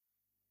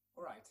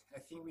right, I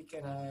think we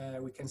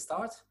can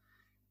start.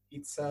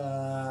 It's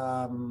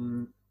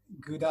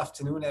good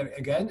afternoon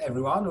again,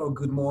 everyone, or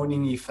good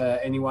morning if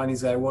anyone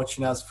is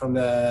watching us from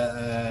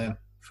the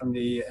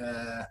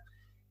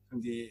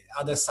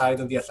other side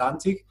of the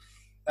Atlantic.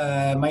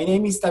 My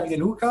name is Davide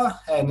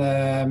Luca, and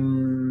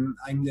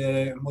I'm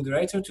the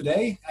moderator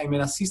today. I'm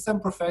an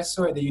assistant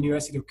professor at the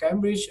University of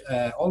Cambridge,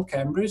 Old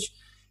Cambridge,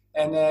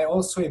 and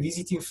also a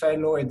visiting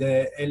fellow at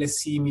the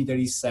LSE Middle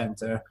East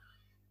Center.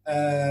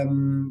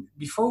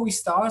 Before we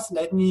start,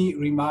 let me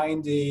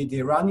remind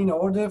the running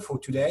order for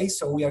today.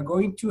 So we are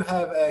going to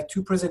have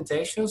two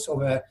presentations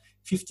of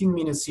 15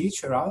 minutes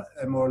each, around,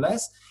 more or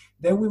less.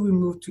 Then we will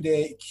move to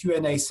the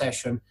Q&A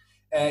session.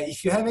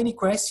 If you have any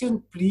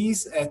question,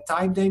 please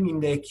type them in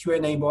the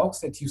Q&A box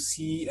that you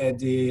see at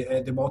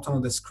the bottom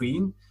of the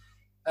screen.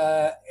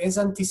 As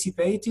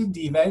anticipated,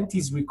 the event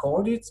is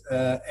recorded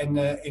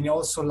and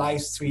also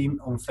live streamed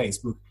on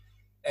Facebook.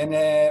 And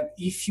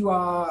if you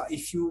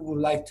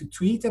would like to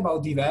tweet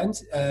about the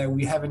event,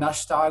 we have an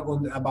hashtag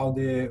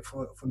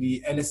for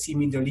the LSE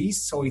Middle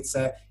East. So it's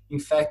in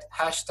fact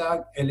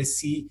hashtag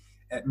LSE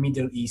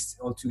Middle East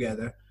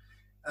altogether.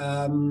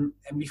 And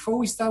before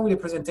we start with the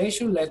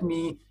presentation, let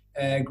me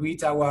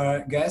greet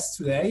our guests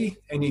today.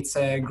 And it's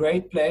a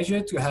great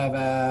pleasure to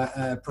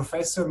have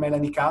Professor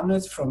Melanie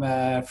Kamnert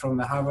from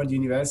Harvard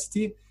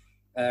University.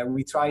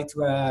 We tried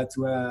to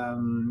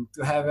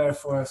have her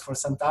for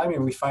some time,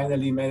 and we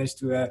finally managed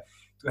to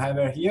have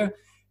her here.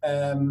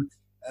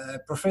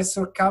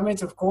 Professor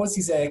Kamnert, of course,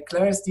 is a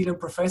Clarence Dillon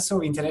Professor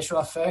of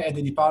International Affairs at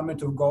the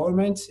Department of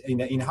Government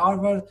in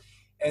Harvard,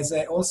 as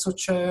also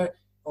chair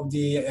of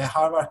the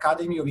Harvard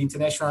Academy of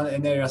International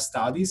and Area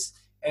Studies,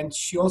 and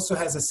she also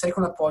has a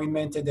second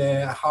appointment at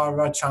the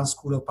Harvard Chan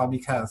School of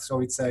Public Health.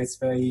 So it's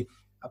very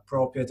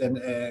appropriate and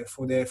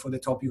for the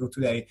topic of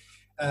today.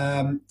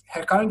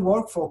 Her current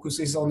work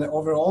focuses on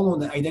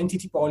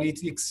identity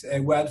politics,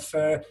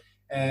 welfare,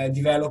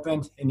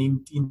 development,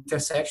 and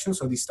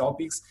intersections of these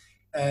topics.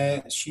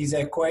 She's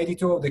a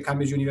co-editor of the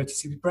Cambridge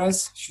University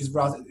Press.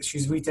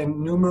 She's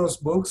written numerous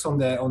books on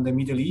the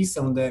Middle East,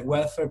 on the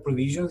welfare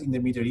provisions in the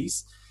Middle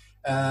East.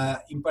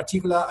 In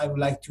particular, I would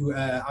like to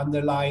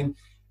underline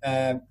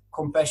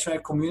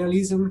compassionate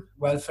communalism,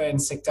 welfare,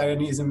 and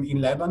sectarianism in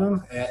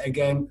Lebanon.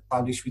 Again,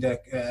 published with the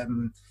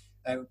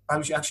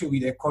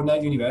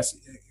Cornell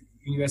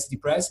University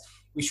Press,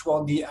 which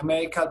won the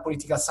American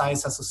Political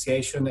Science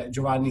Association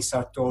Giovanni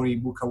Sartori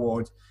Book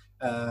Award.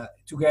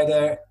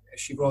 Together,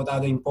 she wrote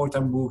other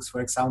important books,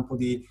 for example,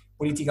 The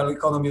Political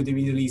Economy of the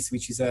Middle East,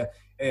 which is a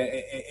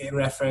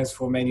reference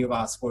for many of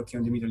us working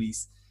on the Middle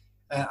East.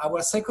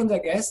 Our second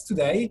guest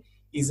today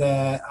is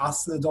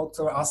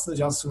Dr. Aslı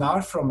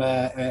Cansunar from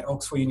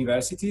Oxford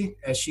University.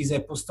 She's a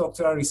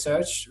postdoctoral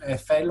research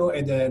fellow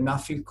at the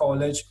Nuffield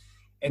College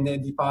and the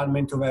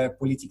Department of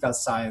Political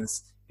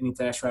Science and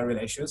International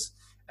Relations.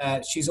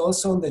 She's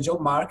also on the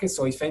job market.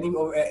 So, if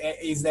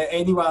is there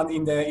anyone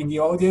in the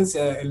audience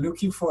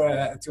looking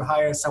for to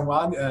hire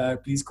someone,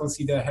 please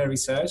consider her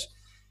research.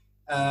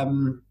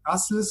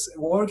 Aslı's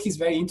work is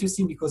very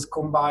interesting because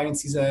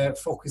focuses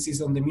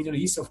on the Middle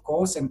East, of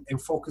course,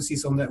 and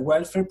focuses on the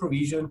welfare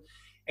provision,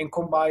 and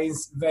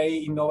combines very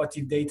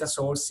innovative data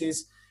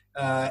sources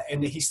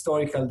and the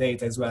historical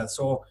data as well.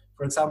 So,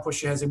 for example,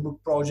 she has a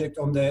book project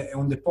on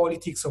the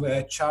politics of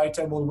a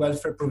charitable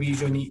welfare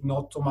provision in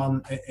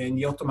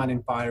the Ottoman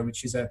Empire,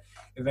 which is a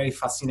very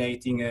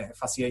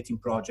fascinating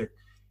project.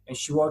 And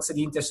she works at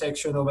the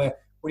intersection of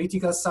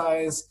political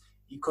science,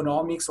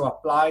 economics, or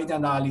applied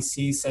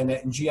analysis, and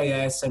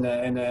GIS and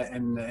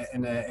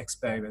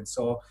experiments.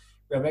 So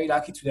we are very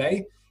lucky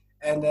today.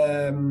 And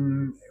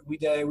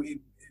with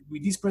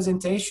this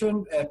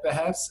presentation,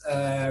 perhaps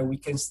we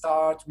can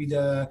start with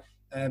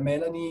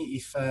Melanie,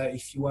 if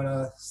you want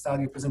to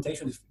start your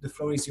presentation. The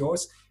floor is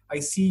yours. I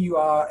see you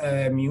are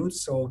mute,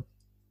 so.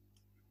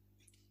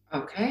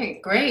 Okay,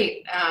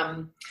 great.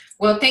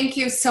 Well, thank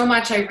you so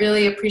much. I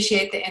really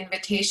appreciate the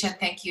invitation.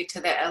 Thank you to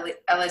the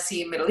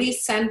LSE Middle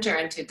East Center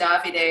and to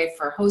Davide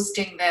for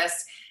hosting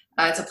this.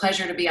 It's a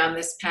pleasure to be on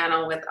this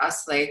panel with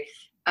Aslı.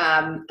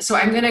 So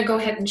I'm going to go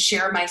ahead and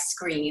share my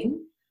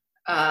screen.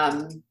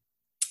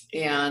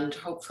 And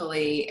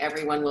hopefully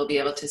everyone will be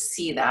able to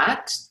see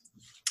that.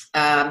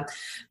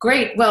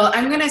 Great. Well,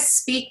 I'm going to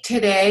speak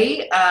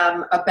today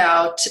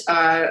about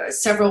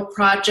several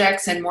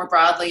projects and more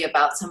broadly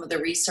about some of the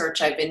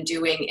research I've been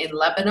doing in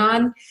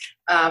Lebanon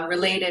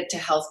related to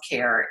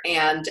healthcare.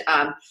 And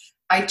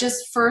I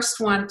just first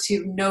want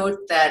to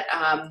note that,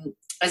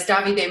 as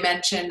Davide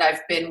mentioned,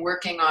 I've been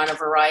working on a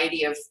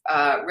variety of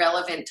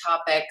relevant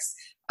topics.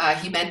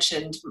 He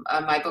mentioned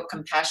my book,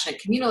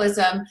 Compassionate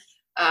Communalism,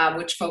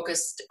 which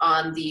focused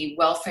on the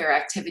welfare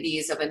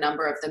activities of a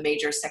number of the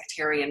major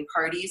sectarian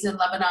parties in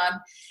Lebanon.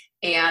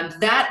 And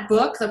that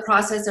book, the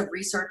process of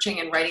researching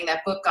and writing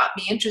that book, got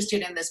me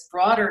interested in this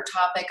broader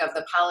topic of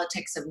the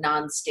politics of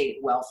non-state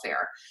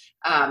welfare,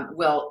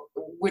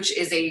 which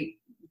is a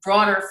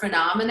broader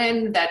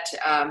phenomenon that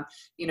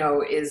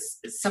is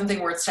something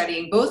worth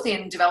studying both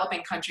in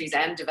developing countries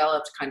and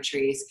developed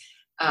countries.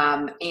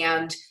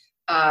 And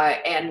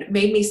and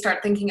made me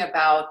start thinking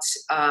about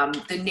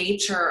the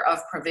nature of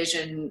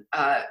provision,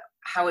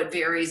 how it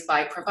varies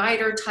by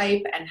provider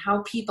type, and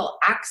how people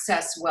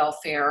access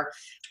welfare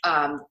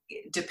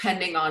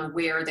depending on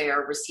where they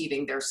are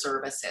receiving their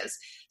services.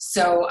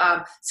 So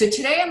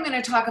today I'm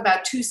going to talk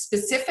about two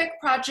specific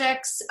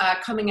projects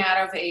coming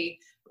out of a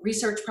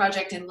research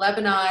project in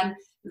Lebanon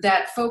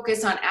that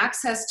focus on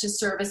access to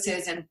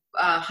services and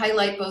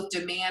highlight both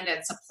demand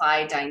and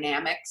supply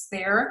dynamics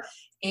there.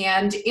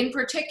 And in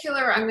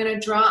particular, I'm going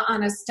to draw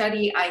on a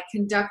study I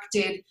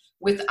conducted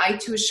with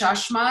Aytu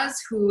Shashmaz,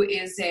 who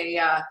is a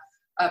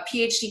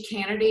PhD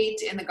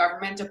candidate in the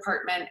government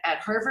department at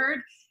Harvard.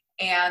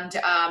 And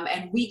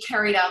we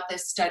carried out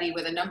this study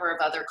with a number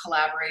of other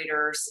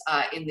collaborators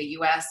in the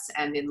US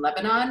and in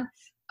Lebanon.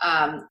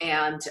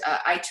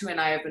 Aytu and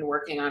I have been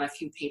working on a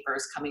few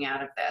papers coming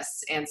out of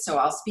this. And so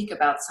I'll speak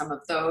about some of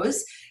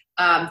those.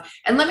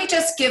 And let me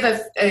just give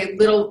a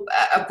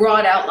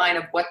broad outline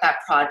of what that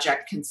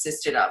project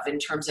consisted of in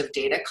terms of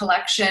data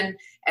collection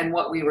and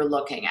what we were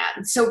looking at.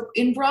 And so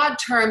in broad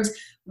terms,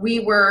 we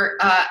were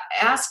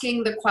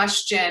asking the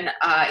question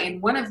in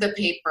one of the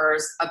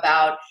papers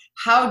about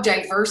how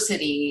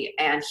diversity,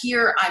 and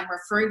here I'm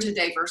referring to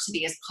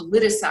diversity as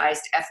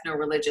politicized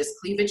ethno-religious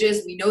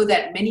cleavages. We know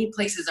that many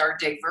places are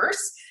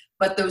diverse,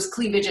 but those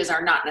cleavages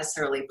are not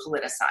necessarily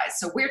politicized.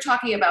 So we're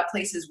talking about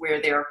places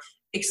where they're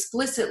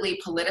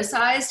explicitly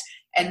politicized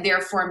and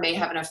therefore may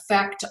have an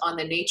effect on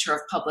the nature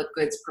of public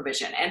goods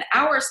provision. And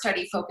our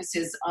study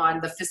focuses on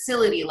the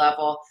facility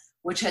level,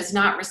 which has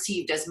not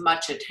received as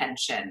much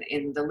attention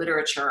in the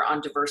literature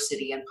on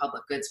diversity and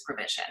public goods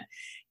provision.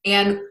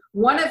 And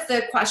one of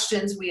the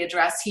questions we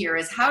address here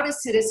is, how do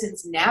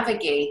citizens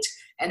navigate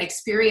and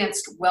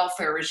experience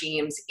welfare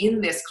regimes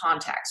in this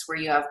context where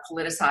you have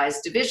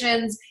politicized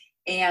divisions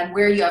and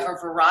where you have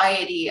a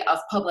variety of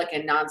public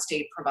and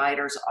non-state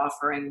providers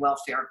offering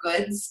welfare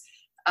goods?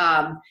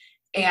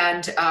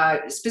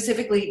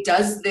 Specifically,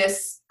 does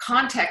this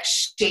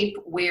context shape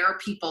where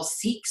people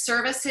seek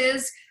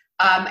services?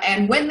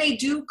 And when they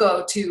do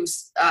go to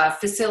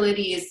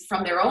facilities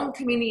from their own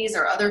communities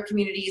or other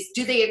communities,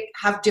 do they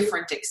have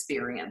different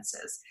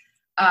experiences?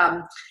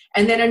 And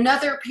then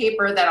another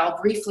paper that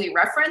I'll briefly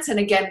reference, and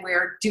again,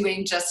 we're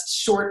doing just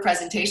short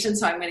presentations,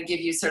 so I'm going to give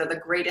you sort of the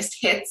greatest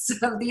hits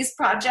of these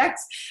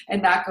projects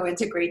and not go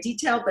into great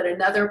detail, but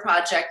another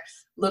project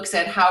looks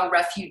at how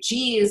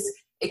refugees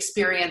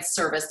experience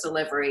service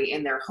delivery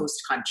in their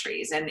host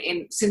countries. And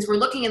since we're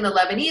looking in the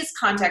Lebanese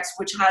context,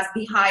 which has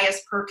the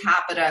highest per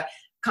capita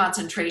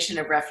concentration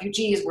of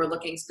refugees, we're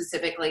looking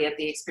specifically at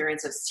the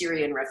experience of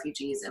Syrian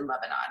refugees in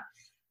Lebanon.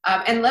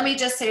 And let me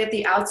just say at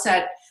the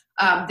outset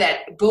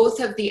that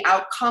both of the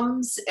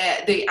outcomes,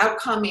 the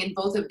outcome in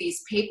both of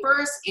these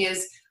papers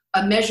is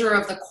a measure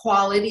of the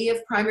quality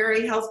of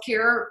primary health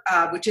care,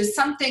 which is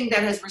something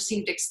that has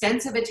received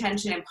extensive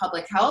attention in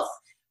public health,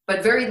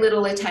 but very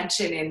little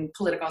attention in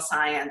political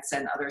science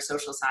and other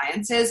social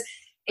sciences.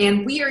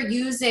 And we are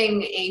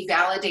using a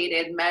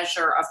validated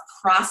measure of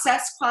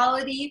process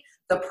quality,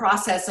 the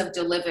process of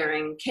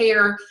delivering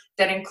care,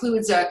 that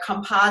includes a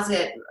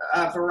composite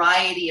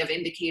variety of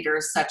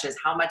indicators such as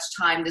how much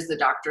time does the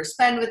doctor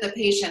spend with the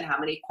patient, how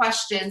many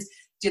questions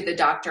did the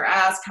doctor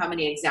ask, how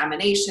many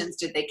examinations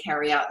did they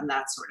carry out, and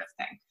that sort of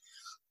thing.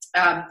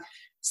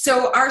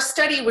 So our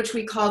study, which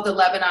we called the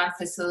Lebanon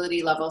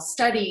Facility Level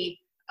Study,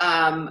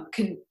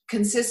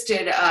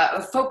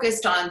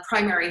 focused on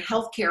primary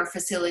healthcare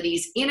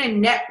facilities in a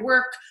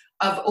network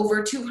of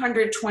over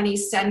 220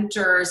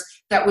 centers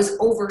that was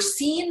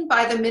overseen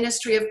by the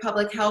Ministry of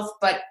Public Health,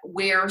 but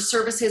where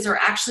services are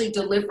actually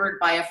delivered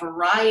by a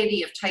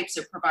variety of types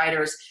of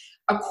providers,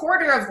 a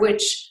quarter of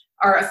which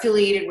are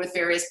affiliated with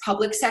various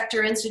public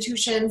sector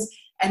institutions,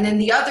 and then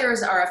the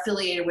others are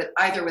affiliated with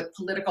either with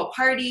political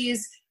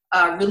parties,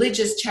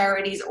 religious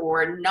charities,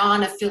 or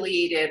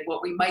non-affiliated,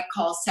 what we might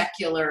call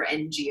secular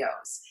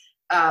NGOs.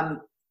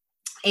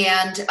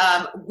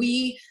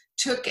 We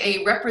took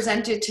a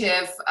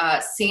representative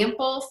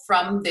sample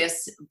from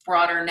this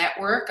broader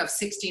network of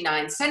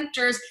 69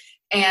 centers,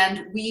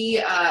 and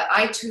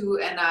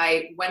Aytu and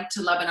I went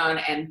to Lebanon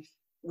and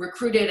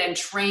recruited and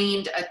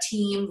trained a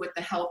team with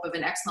the help of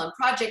an excellent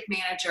project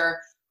manager,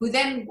 who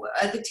then,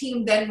 the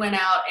team then went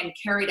out and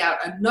carried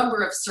out a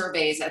number of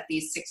surveys at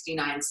these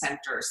 69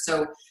 centers.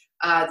 So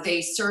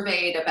they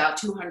surveyed about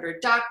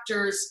 200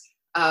 doctors,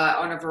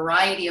 on a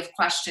variety of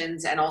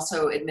questions, and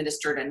also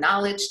administered a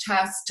knowledge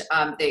test.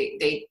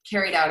 They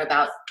carried out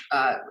about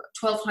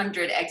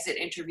 1,200 exit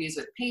interviews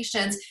with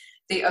patients.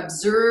 They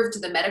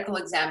observed the medical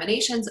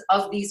examinations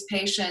of these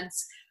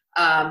patients.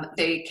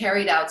 They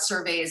carried out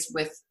surveys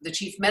with the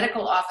chief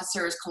medical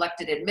officers,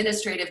 collected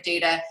administrative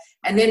data,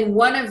 and then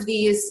one of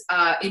these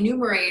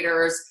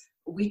enumerators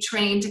we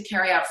trained to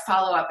carry out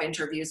follow-up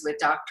interviews with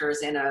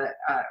doctors in a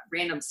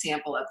random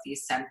sample of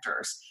these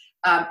centers.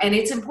 And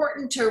it's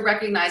important to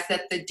recognize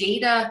that the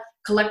data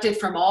collected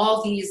from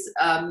all these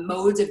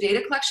modes of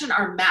data collection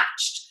are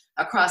matched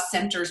across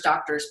centers,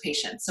 doctors,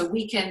 patients. So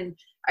we can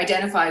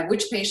identify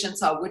which patient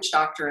saw which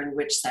doctor in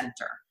which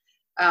center.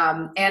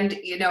 And,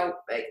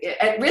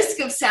 at risk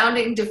of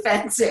sounding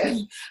defensive,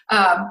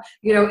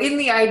 in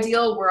the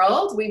ideal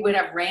world, we would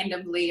have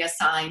randomly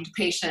assigned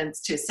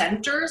patients to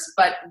centers,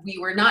 but we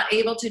were not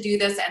able to do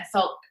this and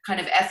felt kind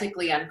of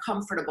ethically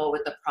uncomfortable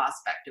with the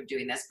prospect of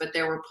doing this. But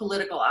there were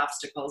political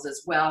obstacles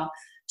as well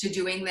to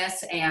doing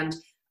this, and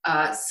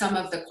some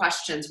of the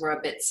questions were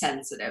a bit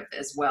sensitive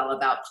as well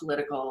about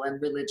political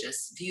and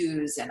religious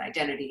views and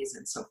identities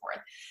and so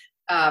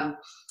forth.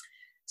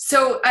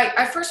 So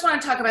I first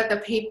want to talk about the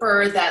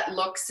paper that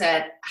looks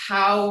at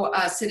how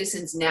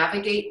citizens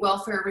navigate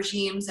welfare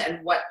regimes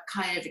and what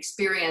kind of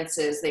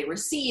experiences they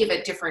receive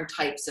at different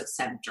types of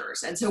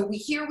centers. And so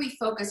here we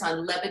focus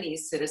on Lebanese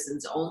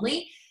citizens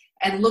only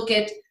and look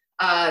at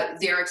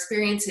their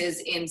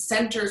experiences in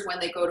centers when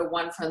they go to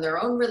one from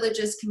their own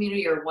religious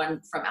community or one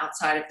from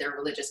outside of their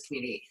religious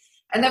community.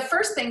 And the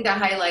first thing to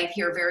highlight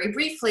here very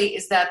briefly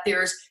is that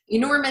there's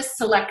enormous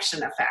selection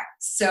effects.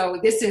 So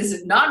this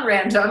is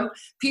non-random.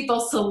 People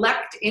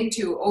select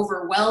into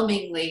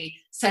overwhelmingly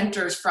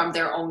centers from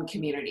their own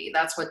community.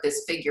 That's what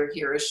this figure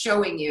here is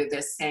showing you,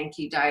 this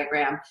Sankey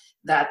diagram,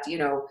 that,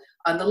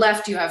 on the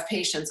left you have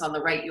patients, on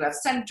the right you have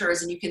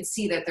centers, and you can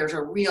see that there's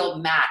a real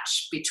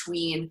match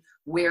between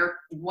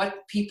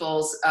what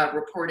people's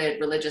reported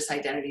religious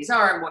identities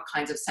are and what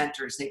kinds of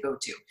centers they go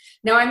to.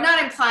 Now, I'm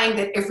not implying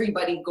that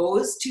everybody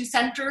goes to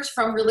centers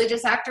from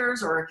religious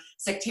actors or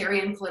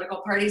sectarian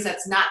political parties.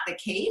 That's not the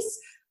case.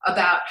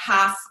 About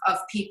half of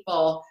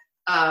people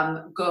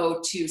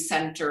go to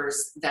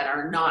centers that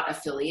are not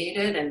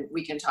affiliated, and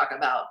we can talk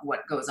about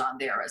what goes on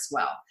there as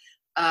well.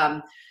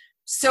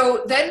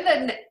 So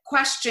then the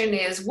question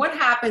is, what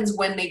happens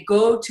when they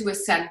go to a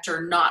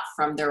center not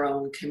from their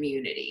own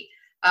community?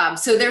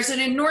 So there's an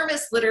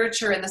enormous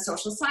literature in the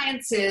social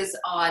sciences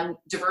on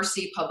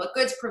diversity public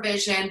goods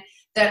provision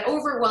that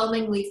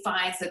overwhelmingly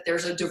finds that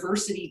there's a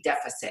diversity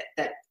deficit,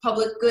 that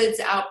public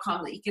goods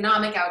outcome,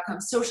 economic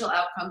outcomes, social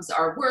outcomes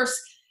are worse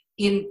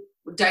in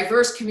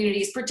diverse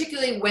communities,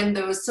 particularly when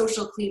those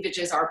social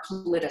cleavages are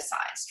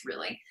politicized,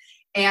 really.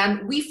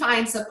 And we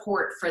find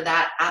support for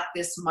that at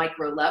this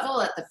micro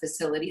level, at the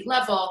facility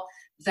level,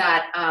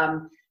 that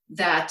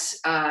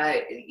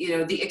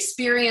the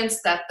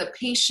experience that the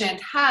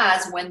patient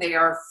has when they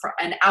are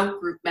an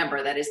outgroup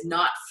member that is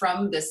not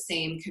from the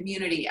same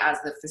community as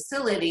the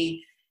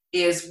facility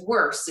is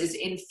worse, is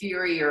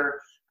inferior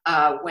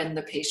when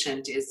the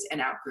patient is an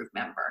outgroup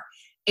member.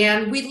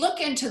 And we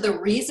look into the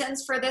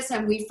reasons for this,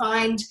 and we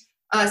find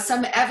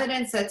some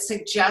evidence that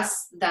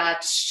suggests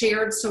that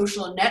shared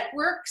social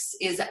networks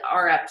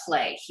are at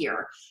play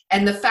here.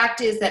 And the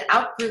fact is that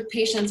outgroup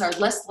patients are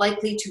less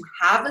likely to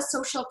have a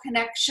social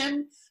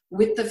connection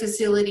with the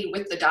facility,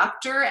 with the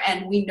doctor,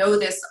 and we know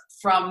this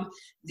from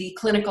the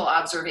clinical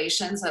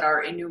observations that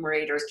our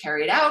enumerators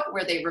carried out,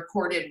 where they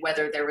recorded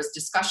whether there was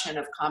discussion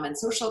of common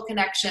social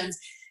connections.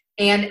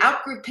 And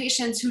outgroup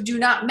patients who do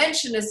not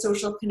mention a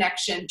social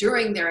connection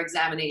during their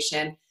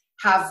examination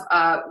have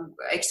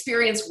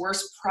experienced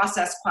worse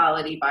process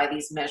quality by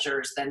these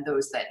measures than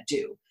those that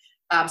do.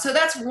 So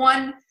that's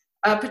one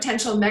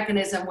potential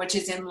mechanism which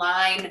is in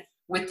line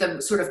with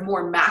the sort of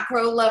more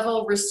macro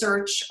level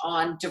research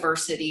on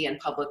diversity and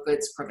public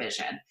goods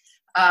provision.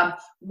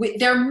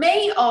 There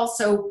may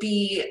also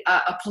be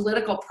a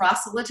political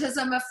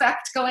proselytism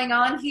effect going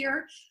on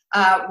here,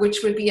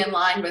 which would be in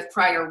line with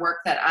prior work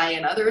that I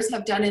and others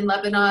have done in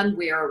Lebanon,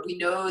 where we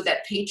know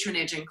that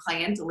patronage and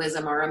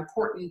clientelism are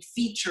important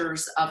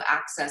features of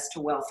access to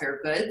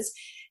welfare goods.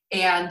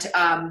 And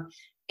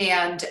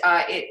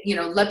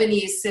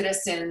Lebanese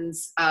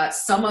citizens,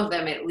 some of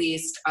them at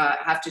least,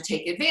 have to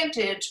take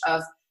advantage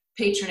of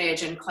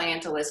patronage and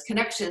clientelist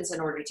connections in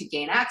order to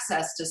gain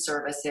access to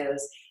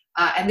services.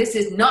 And this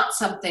is not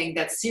something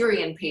that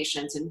Syrian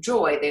patients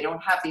enjoy. They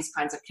don't have these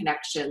kinds of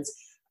connections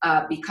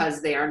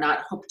because they are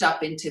not hooked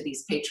up into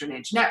these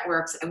patronage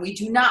networks. And we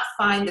do not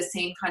find the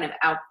same kind of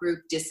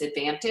outgroup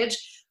disadvantage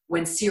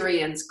when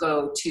Syrians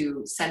go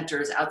to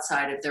centers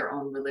outside of their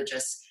own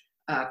religious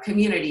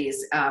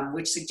communities,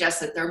 which suggests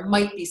that there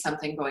might be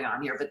something going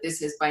on here, but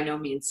this is by no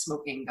means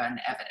smoking gun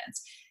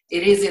evidence.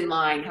 It is in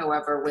line,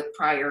 however, with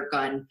prior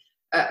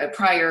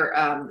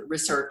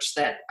research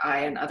that I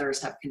and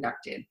others have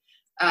conducted.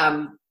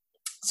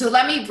 So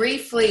let me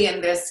briefly, in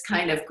this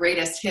kind of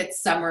greatest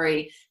hits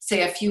summary,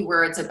 say a few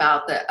words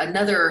about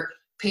another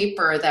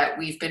paper that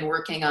we've been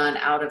working on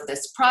out of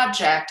this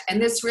project.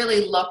 And this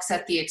really looks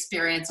at the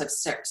experience of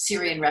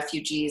Syrian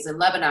refugees in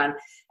Lebanon.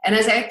 And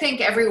as I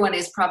think everyone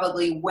is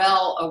probably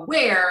well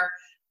aware,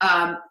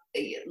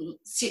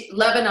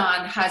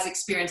 Lebanon has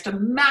experienced a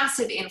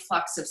massive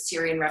influx of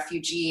Syrian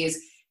refugees.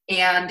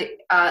 And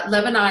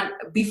Lebanon,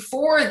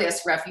 before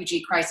this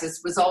refugee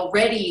crisis, was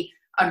already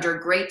under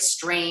great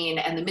strain,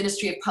 and the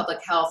Ministry of Public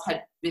Health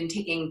had been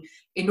taking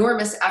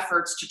enormous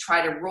efforts to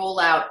try to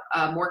roll out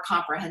more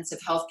comprehensive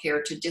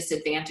healthcare to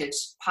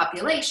disadvantaged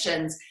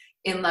populations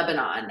in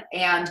Lebanon.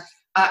 And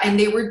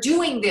they were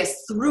doing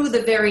this through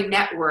the very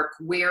network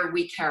where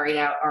we carried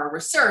out our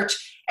research.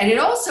 And it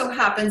also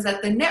happens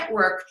that the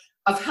network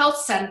of health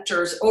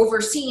centers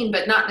overseen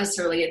but not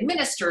necessarily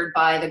administered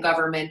by the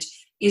government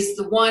is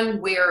the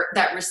one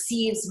that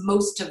receives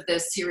most of the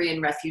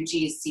Syrian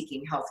refugees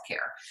seeking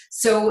healthcare.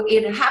 So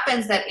it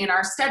happens that in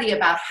our study,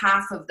 about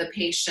half of the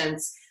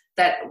patients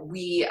that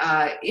we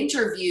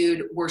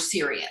interviewed were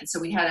Syrian. So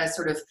we had a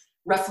sort of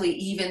roughly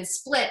even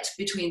split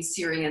between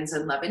Syrians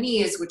and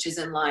Lebanese, which is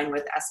in line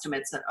with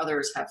estimates that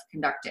others have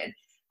conducted,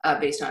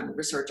 based on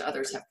research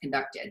others have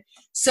conducted.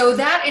 So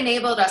that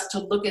enabled us to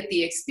look at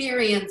the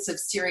experience of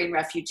Syrian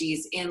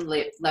refugees in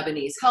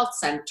Lebanese health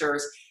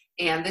centers.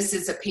 And this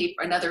is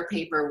another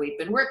paper we've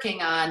been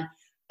working on.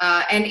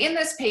 And in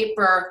this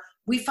paper,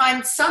 we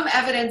find some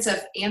evidence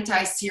of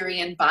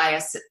anti-Syrian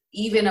bias,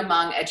 even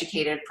among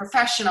educated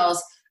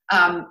professionals.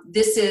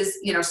 This is,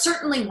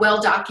 certainly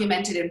well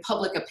documented in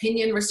public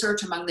opinion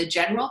research among the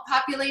general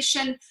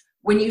population.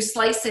 When you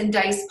slice and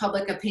dice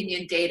public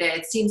opinion data,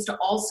 it seems to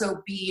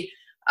also be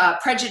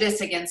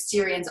prejudice against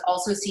Syrians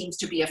also seems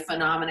to be a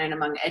phenomenon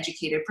among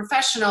educated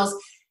professionals.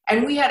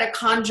 And we had a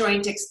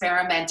conjoint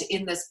experiment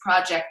in this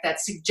project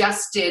that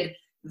suggested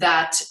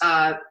that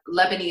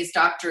Lebanese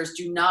doctors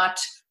do not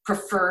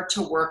prefer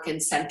to work in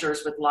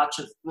centers with lots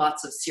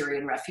of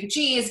Syrian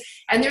refugees.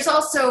 And there's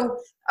also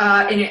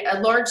a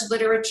large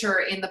literature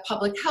in the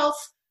public health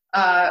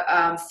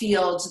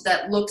field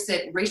that looks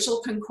at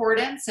racial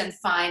concordance and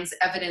finds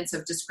evidence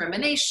of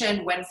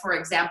discrimination when, for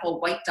example,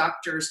 white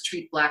doctors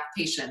treat Black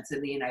patients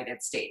in the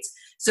United States.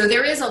 So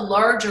there is a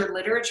larger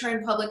literature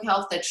in public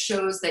health that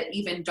shows that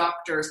even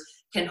doctors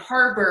can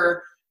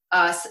harbor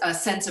a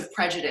sense of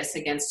prejudice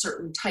against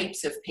certain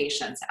types of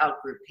patients,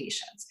 outgroup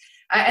patients.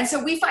 And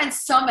so we find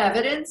some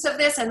evidence of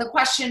this, and the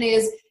question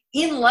is,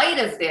 in light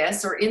of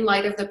this, or in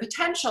light of the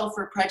potential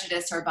for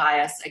prejudice or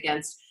bias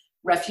against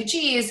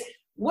refugees,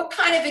 what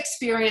kind of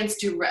experience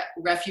do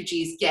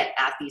refugees get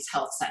at these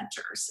health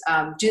centers?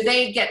 Do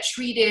they get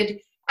treated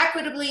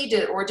equitably,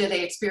 or do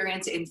they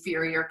experience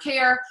inferior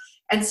care?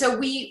 And so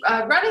we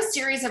run a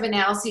series of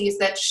analyses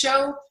that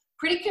show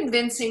pretty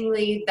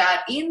convincingly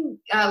that in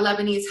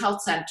Lebanese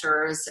health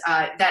centers,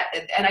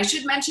 and I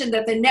should mention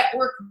that the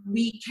network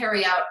we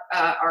carry out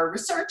our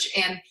research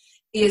in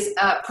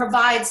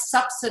provides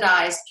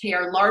subsidized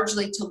care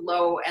largely to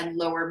low and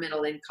lower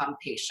middle income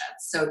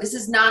patients. So this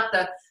is not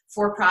the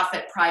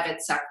for-profit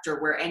private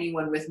sector where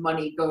anyone with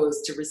money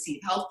goes to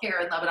receive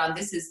healthcare in Lebanon.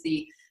 This is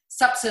the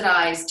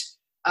subsidized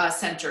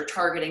center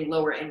targeting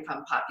lower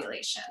income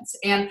populations.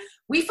 And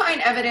we find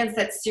evidence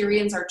that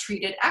Syrians are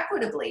treated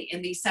equitably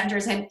in these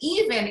centers, and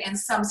even in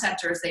some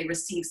centers they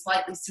receive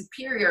slightly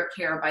superior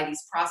care by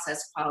these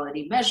process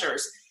quality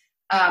measures.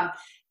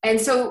 And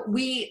so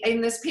we,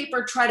 in this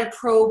paper, try to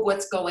probe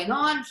what's going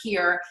on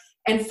here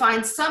and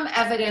find some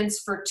evidence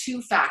for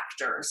two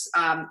factors,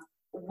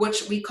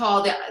 which we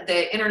call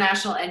the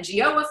international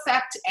NGO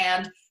effect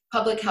and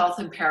public health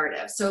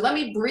imperative. So let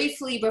me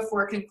briefly,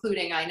 before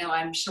concluding, I know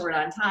I'm short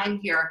on time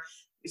here,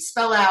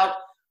 spell out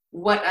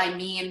what I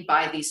mean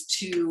by these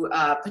two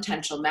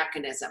potential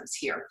mechanisms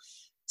here.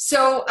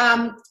 So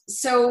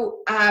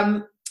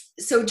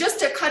just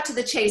to cut to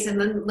the chase, and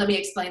then let me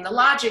explain the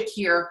logic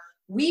here.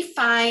 We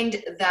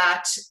find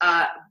that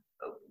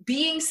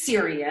being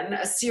Syrian,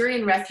 a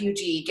Syrian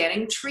refugee,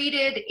 getting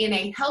treated in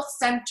a health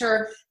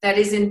center that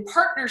is in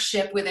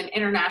partnership with an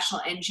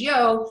international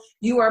NGO,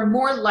 you are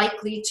more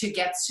likely to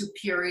get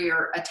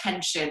superior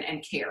attention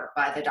and care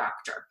by the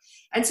doctor.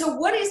 And so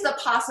what is the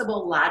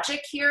possible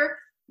logic here?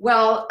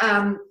 Well,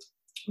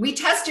 we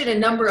tested a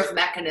number of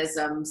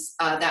mechanisms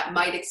that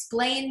might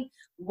explain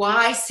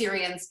why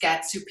Syrians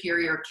get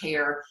superior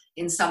care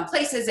in some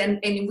places. And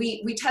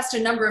we test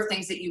a number of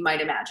things that you might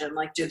imagine,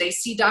 like, do they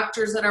see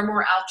doctors that are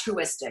more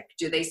altruistic?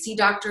 Do they see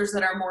doctors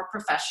that are more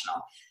professional,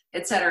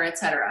 et cetera, et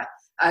cetera?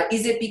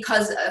 Is it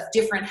because of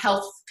different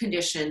health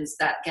conditions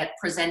that get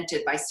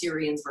presented by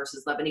Syrians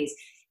versus Lebanese?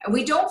 And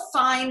we don't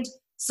find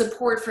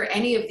support for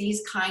any of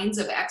these kinds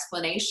of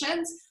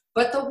explanations,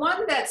 but the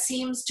one that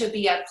seems to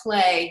be at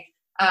play,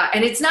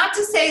 and it's not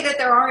to say that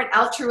there aren't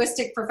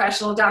altruistic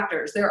professional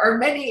doctors. There are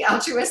many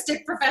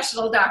altruistic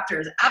professional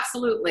doctors,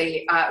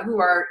 absolutely, who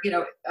are,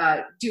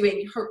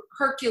 doing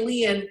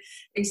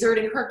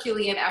exerting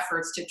Herculean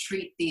efforts to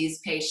treat these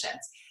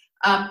patients.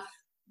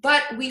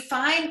 But we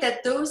find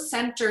that those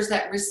centers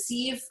that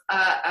receive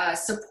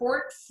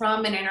support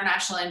from an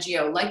international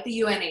NGO, like the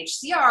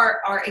UNHCR,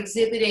 are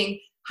exhibiting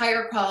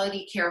higher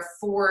quality care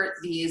for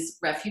these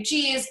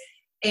refugees.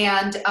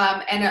 And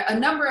a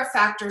number of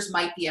factors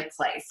might be at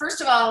play. First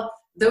of all,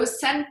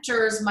 those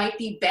centers might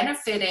be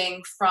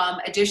benefiting from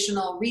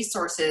additional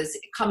resources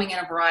coming in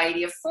a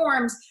variety of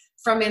forms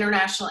from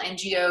international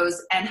NGOs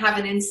and have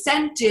an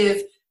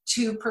incentive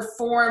to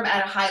perform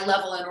at a high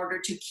level in order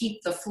to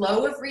keep the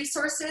flow of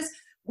resources.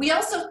 We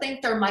also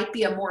think there might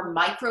be a more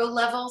micro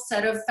level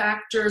set of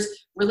factors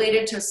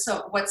related to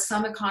what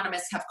some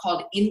economists have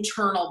called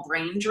internal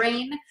brain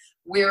drain,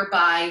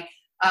 whereby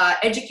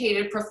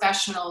educated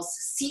professionals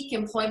seek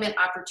employment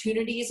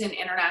opportunities in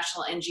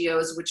international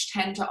NGOs, which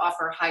tend to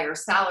offer higher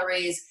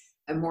salaries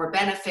and more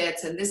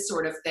benefits and this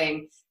sort of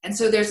thing. And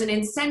so there's an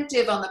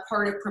incentive on the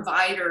part of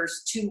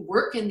providers to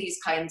work in these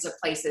kinds of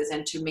places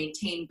and to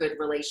maintain good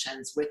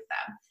relations with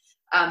them.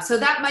 So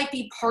that might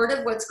be part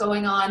of what's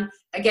going on.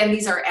 Again,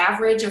 these are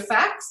average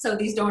effects, so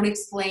these don't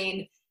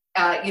explain,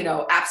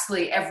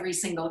 absolutely every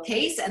single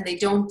case, and they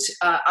don't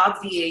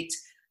obviate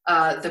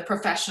the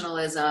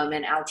professionalism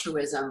and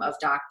altruism of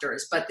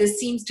doctors. But this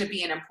seems to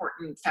be an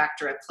important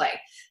factor at play.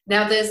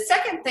 Now, the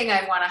second thing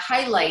I want to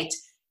highlight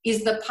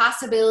is the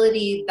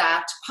possibility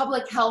that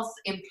public health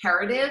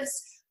imperatives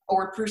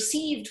or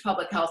perceived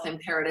public health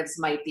imperatives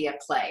might be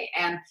at play.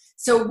 And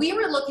so we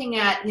were looking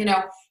at,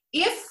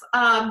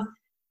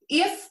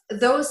 if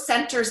those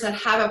centers that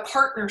have a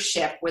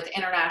partnership with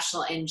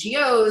international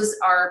NGOs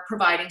are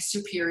providing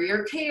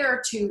superior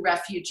care to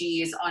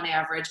refugees on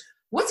average,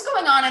 what's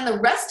going on in the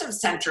rest of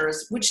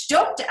centers which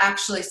don't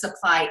actually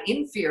supply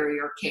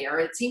inferior care?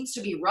 It seems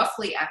to be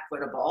roughly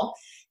equitable.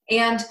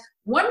 And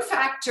one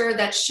factor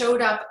that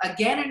showed up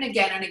again and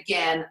again and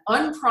again,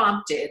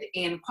 unprompted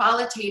in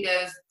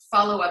qualitative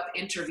follow-up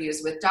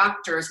interviews with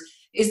doctors,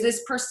 is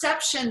this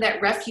perception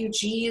that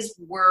refugees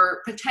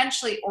were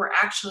potentially or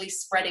actually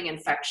spreading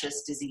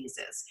infectious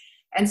diseases.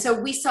 And so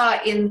we saw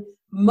in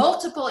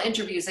multiple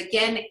interviews,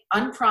 again,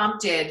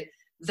 unprompted,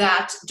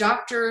 that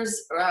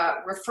doctors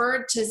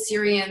referred to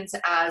Syrians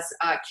as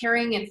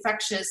carrying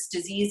infectious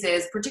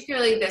diseases,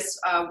 particularly this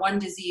one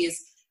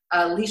disease,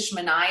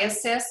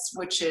 leishmaniasis,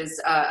 which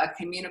is a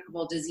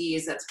communicable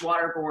disease that's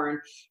waterborne.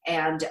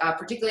 And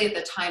particularly at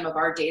the time of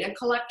our data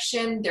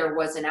collection, there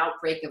was an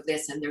outbreak of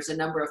this, and there's a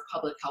number of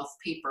public health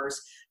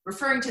papers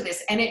referring to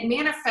this. And it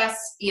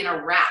manifests in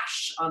a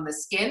rash on the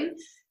skin.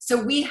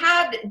 So we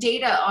had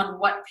data on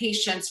what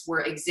patients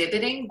were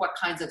exhibiting, what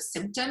kinds of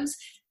symptoms,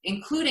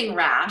 including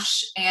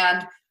rash.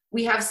 And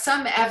we have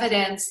some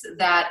evidence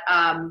that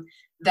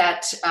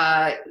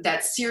that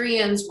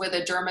Syrians with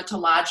a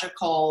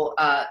dermatological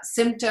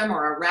symptom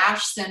or a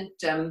rash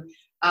symptom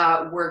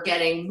were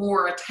getting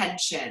more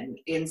attention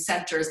in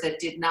centers that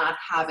did not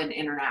have an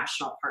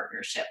international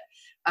partnership.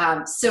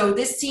 So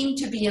this seemed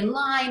to be in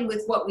line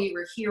with what we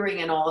were hearing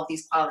in all of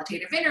these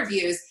qualitative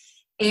interviews,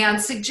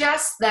 and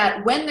suggests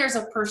that when there's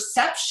a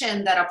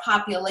perception that a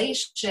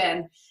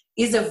population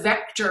is a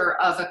vector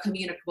of a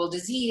communicable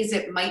disease,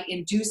 it might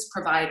induce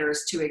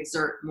providers to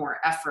exert more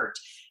effort.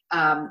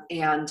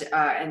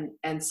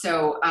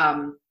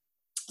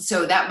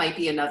 So that might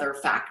be another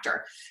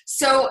factor.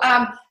 So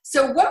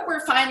what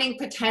we're finding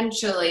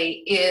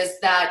potentially is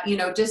that,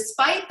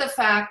 despite the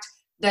fact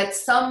that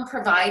some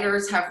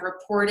providers have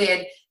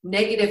reported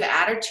negative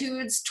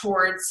attitudes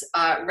towards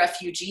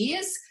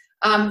refugees,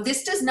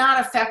 this does not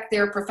affect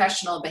their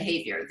professional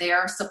behavior. They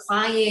are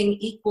supplying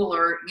equal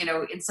or,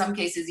 in some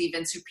cases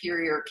even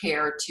superior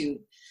care to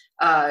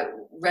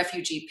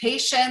refugee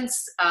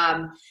patients.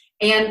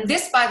 And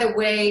this, by the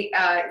way,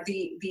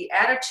 the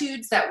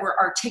attitudes that were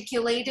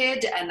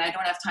articulated, and I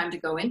don't have time to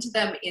go into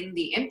them in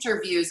the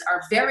interviews,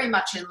 are very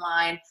much in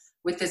line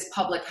with this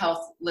public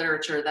health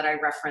literature that I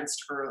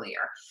referenced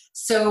earlier.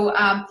 So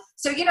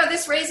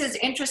this raises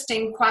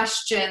interesting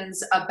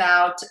questions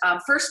about,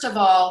 first of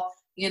all,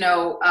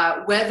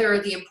 whether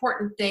the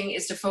important thing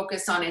is to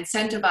focus on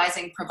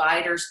incentivizing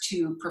providers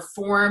to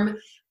perform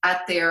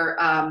at their,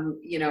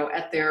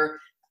 at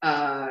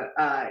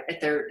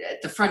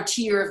the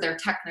frontier of their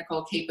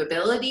technical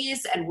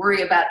capabilities and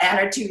worry about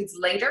attitudes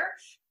later.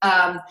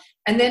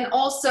 And then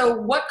also,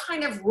 what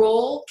kind of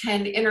role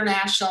can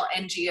international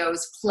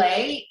NGOs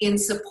play in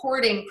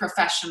supporting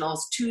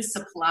professionals to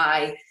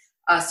supply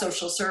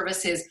social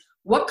services?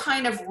 What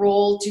kind of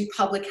role do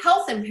public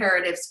health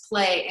imperatives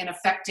play in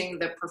affecting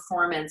the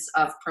performance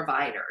of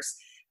providers?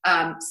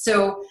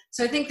 So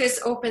I think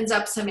this opens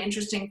up some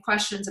interesting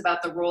questions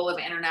about the role of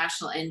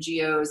international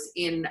NGOs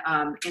in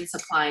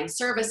supplying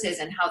services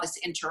and how this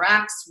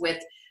interacts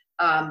with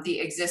the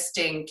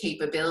existing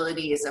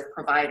capabilities of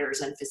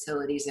providers and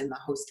facilities in the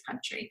host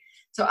country.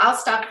 So I'll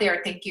stop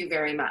there. Thank you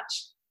very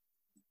much.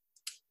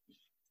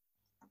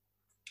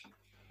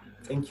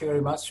 Thank you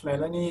very much,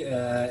 Melanie.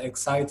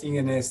 Exciting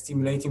and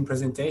stimulating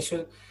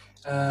presentation.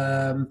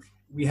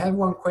 We have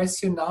one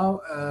question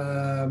now.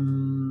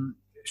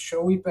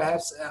 Shall we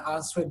perhaps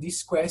answer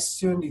this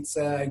question? It's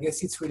I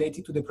guess it's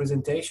related to the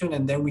presentation,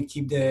 and then we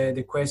keep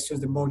the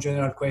questions, the more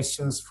general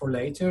questions, for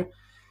later.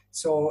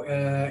 So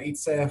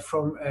it's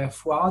from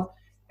Fuad,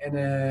 and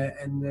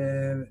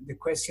the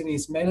question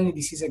is, Melanie,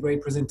 this is a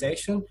great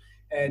presentation.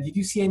 Did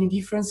you see any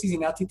differences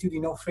in attitude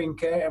in offering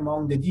care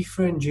among the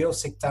different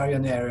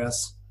geosectarian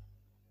areas?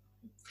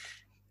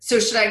 So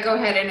should I go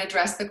ahead and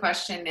address the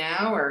question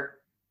now, or?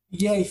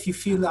 Yeah, if you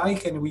feel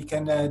like, and we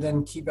can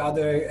then keep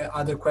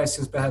other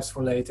questions perhaps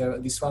for later.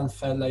 This one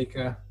felt like.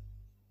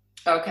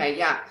 Okay,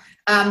 yeah.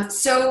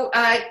 So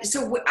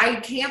I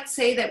can't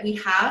say that we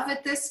have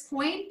at this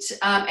point.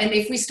 And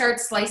if we start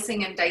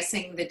slicing and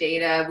dicing the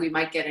data, we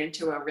might get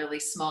into a really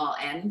small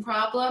n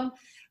problem.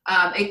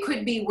 It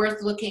could be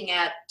worth looking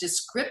at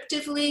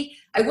descriptively.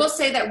 I will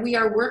say that we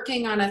are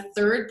working on a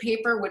third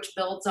paper, which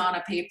builds on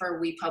a paper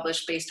we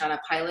published based on a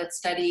pilot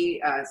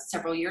study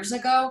several years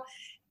ago.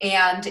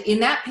 And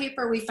in that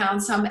paper, we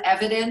found some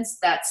evidence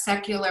that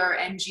secular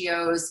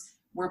NGOs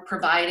were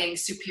providing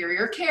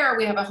superior care.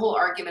 We have a whole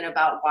argument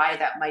about why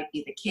that might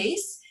be the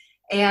case.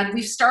 And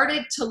we've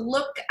started to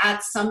look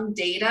at some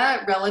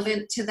data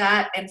relevant to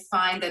that and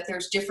find that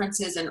there's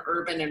differences in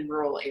urban and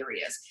rural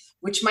areas,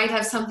 which might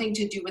have something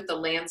to do with the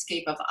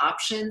landscape of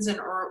options in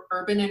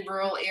urban and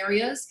rural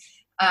areas.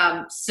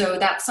 So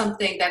that's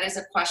something that is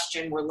a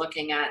question we're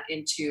looking at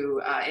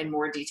into in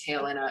more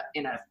detail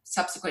in a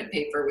subsequent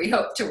paper we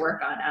hope to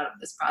work on out of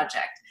this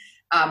project.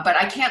 But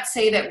I can't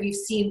say that we've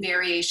seen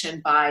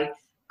variation by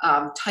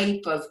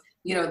type of,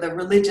 the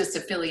religious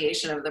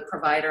affiliation of the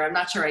provider. I'm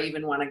not sure I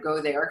even want to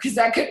go there because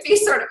that could be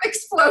sort of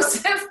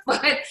explosive,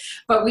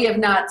 but we have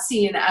not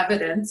seen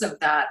evidence of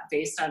that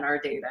based on our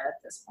data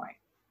at this point.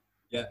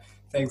 Yeah,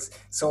 thanks.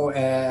 So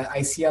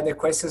I see other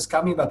questions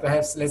coming, but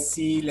perhaps let's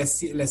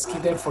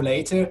keep them for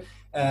later.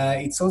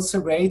 It's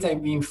also great.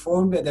 I'm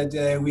informed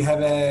that we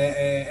have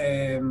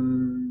a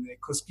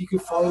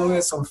conspicuous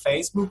followers on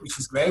Facebook, which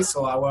is great.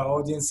 So our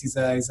audience is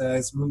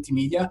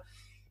multimedia.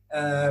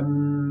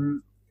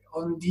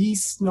 On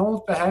this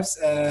note,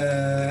 perhaps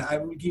I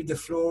will give the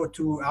floor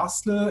to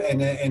Aslı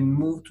and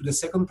move to the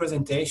second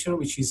presentation,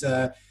 which is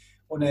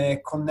on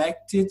a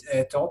connected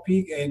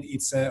topic, and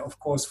it's of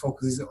course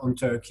focuses on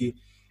Turkey.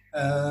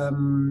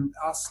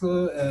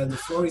 Aslı, the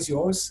floor is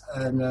yours.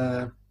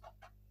 And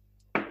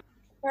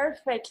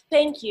Perfect,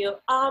 thank you.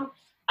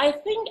 I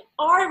think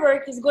our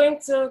work is going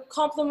to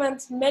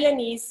complement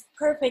Melanie's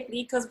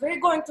perfectly because we're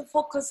going to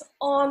focus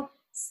on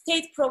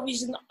state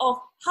provision of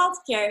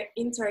healthcare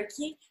in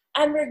Turkey,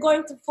 and we're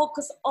going to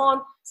focus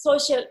on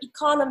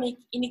socio-economic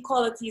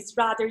inequalities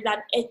rather than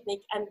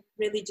ethnic and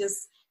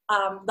religious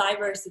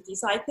diversity.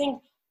 So I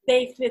think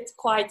they fit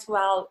quite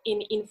well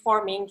in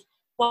informing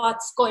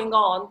what's going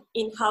on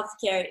in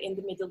healthcare in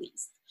the Middle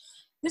East.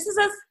 This is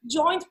a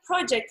joint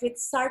project with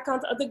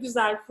Serkan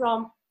Adagüzel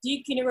from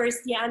Duke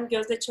University and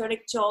Gözde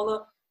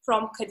Çörekçioğlu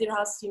from Kadir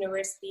Has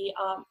University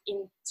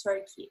in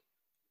Turkey.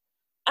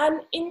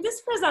 And in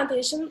this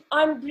presentation,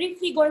 I'm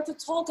briefly going to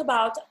talk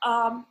about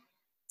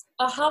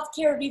a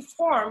healthcare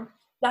reform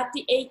that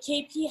the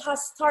AKP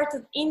has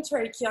started in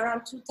Turkey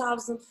around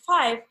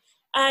 2005,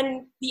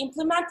 and the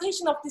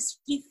implementation of this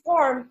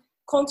reform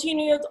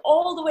continued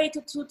all the way to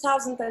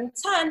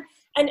 2010,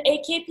 and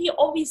AKP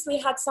obviously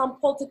had some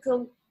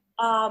political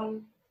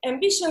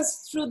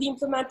ambitions through the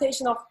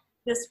implementation of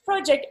this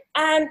project,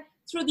 and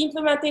through the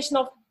implementation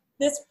of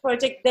this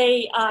project,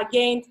 they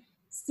gained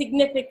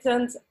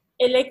significant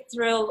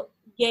electoral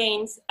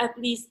gains, at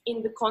least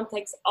in the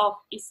context of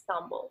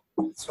Istanbul.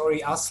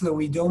 Sorry, Aslı,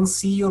 we don't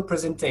see your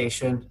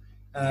presentation.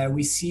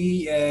 We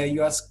see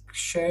you are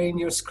sharing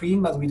your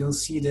screen, but we don't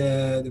see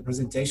the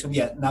presentation.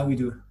 Yeah, now we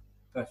do.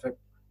 Perfect.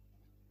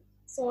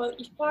 So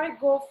if I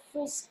go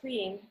full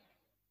screen,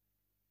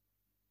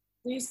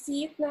 do you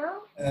see it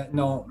now?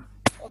 No.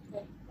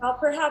 Okay. Well,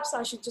 perhaps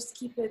I should just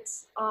keep it.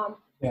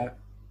 Yeah.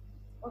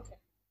 Okay.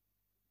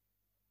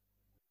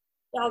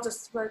 Yeah, I'll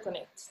just work on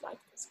it like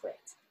this. Great.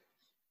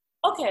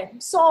 Okay,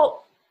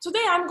 so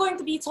today I'm going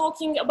to be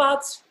talking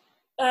about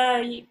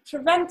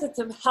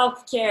preventative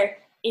healthcare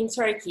in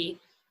Turkey.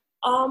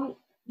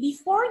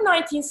 Before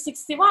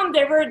 1961,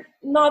 there were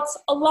not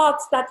a lot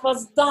that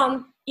was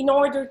done in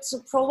order to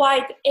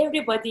provide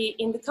everybody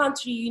in the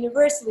country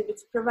universally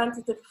with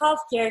preventative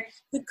healthcare.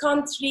 The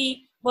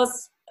country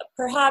was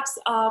perhaps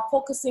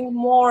focusing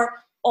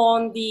more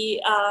on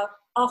the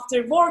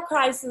after-war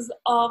crisis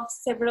of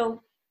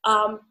several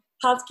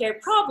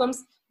healthcare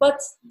problems. But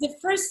the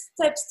first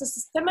steps to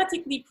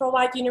systematically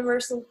provide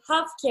universal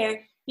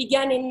healthcare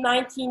began in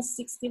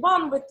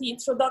 1961 with the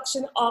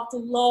introduction of the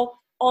law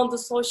on the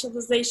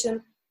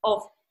socialization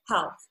of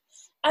health.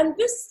 And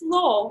this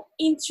law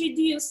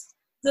introduced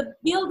the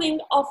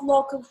building of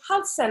local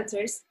health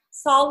centers,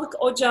 Sağlık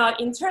Ocağı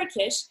in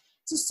Turkish,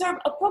 to serve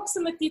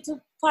approximately to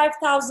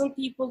 5,000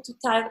 people to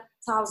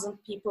 10,000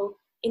 people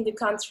in the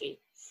country.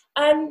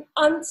 And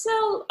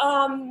until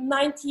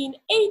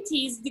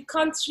 1980s, the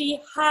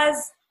country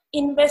has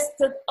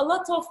invested a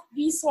lot of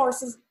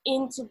resources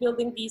into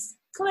building these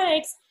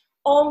clinics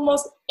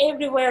almost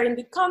everywhere in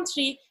the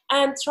country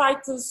and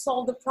tried to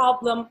solve the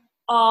problem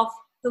of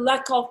the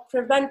lack of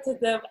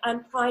preventative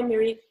and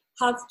primary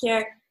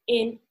healthcare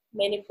in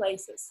many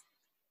places.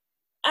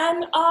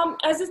 And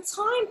as the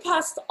time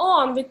passed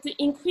on with the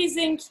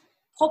increasing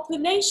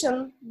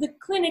population, the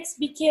clinics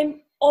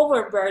became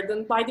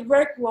overburdened by the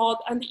workload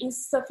and the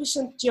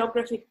insufficient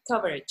geographic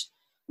coverage.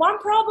 One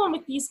problem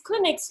with these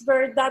clinics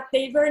were that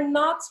they were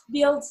not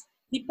built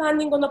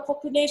depending on a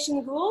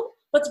population rule,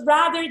 but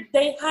rather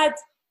they had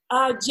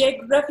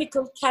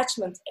geographical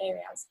catchment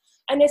areas.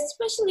 And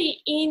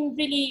especially in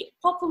really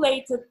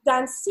populated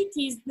dense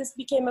cities, this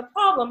became a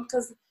problem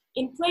because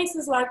in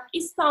places like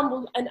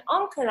Istanbul and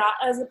Ankara,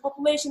 as the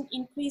population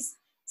increased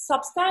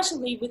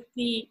substantially with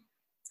the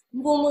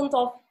movement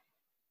of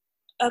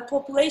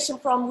population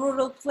from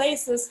rural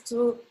places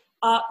to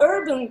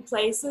urban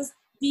places,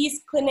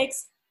 these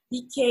clinics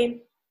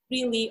became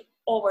really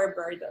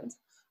overburdened.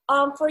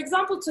 For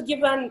example, to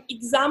give an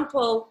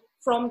example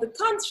from the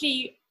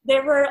country,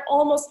 there were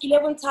almost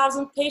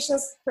 11,000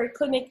 patients per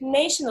clinic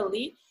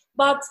nationally,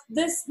 but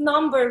this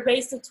number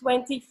raised to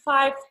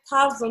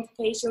 25,000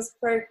 patients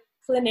per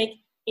clinic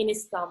in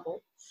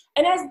Istanbul.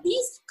 And as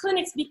these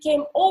clinics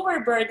became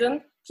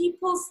overburdened,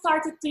 people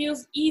started to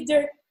use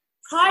either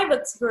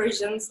private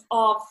versions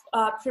of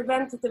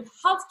preventative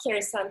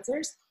healthcare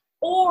centers,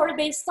 or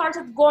they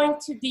started going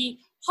to the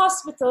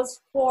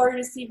hospitals for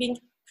receiving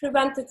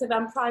preventative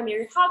and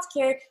primary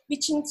healthcare,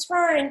 which in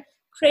turn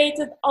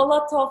created a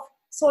lot of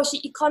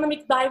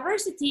socioeconomic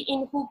diversity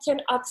in who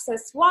can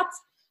access what.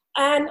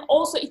 And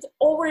also it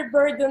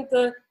overburdened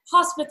the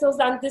hospitals,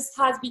 and this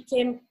has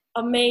become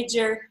a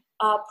major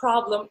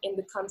problem in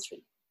the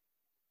country.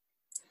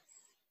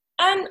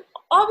 And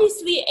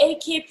obviously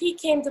AKP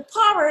came to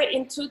power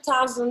in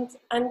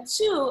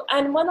 2002,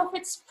 and one of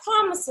its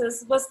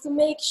promises was to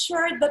make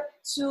sure that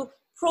to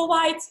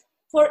provide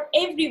for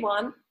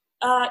everyone,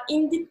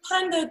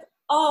 independent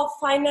of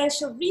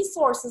financial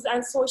resources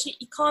and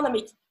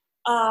socioeconomic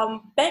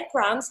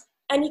backgrounds,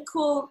 and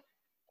equal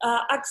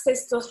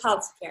access to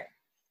healthcare.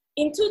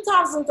 In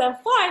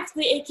 2005,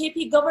 the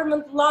AKP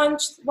government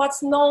launched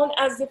what's known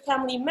as the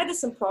Family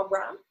Medicine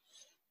Program.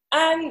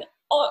 And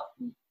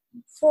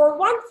for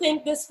one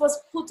thing, this was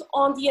put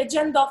on the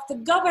agenda of the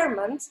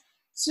government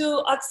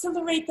to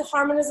accelerate the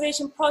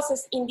harmonization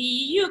process in the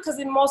EU, because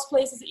in most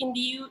places in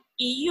the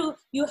EU,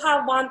 you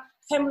have one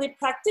family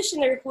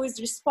practitioner who is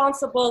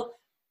responsible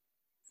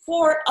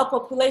for a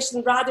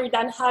population rather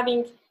than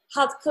having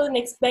health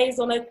clinics based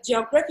on a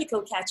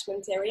geographical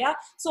catchment area.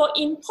 So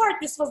in part,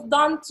 this was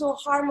done to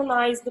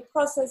harmonize the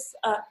process,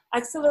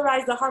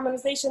 accelerate the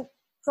harmonization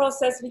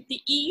process with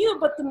the EU,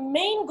 but the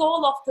main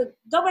goal of the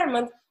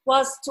government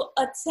was to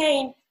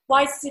attain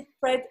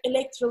widespread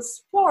electoral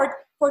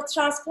support for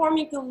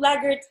transforming the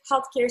laggard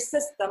healthcare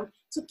system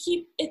to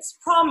keep its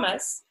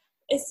promise,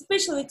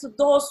 especially to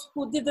those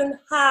who didn't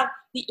have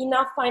the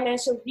enough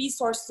financial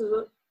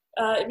resources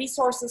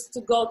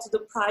to go to the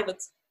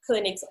private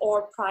clinics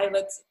or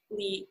private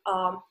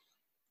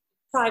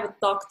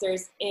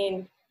doctors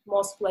in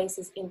most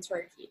places in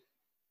Turkey.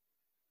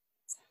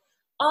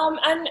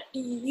 And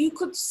you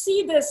could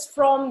see this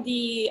from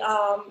the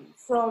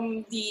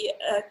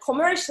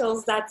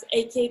commercials that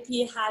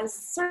AKP has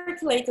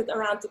circulated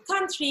around the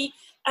country.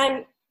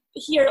 And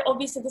here,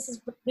 obviously, this is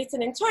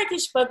written in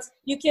Turkish, but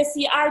you can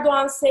see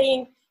Erdogan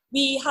saying,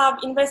 we have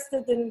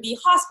invested in the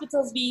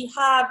hospitals, we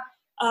have,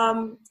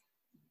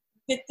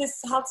 with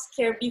this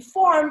healthcare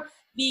reform,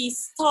 we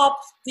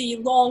stopped the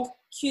long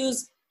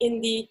queues in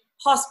the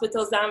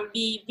hospitals and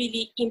we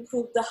really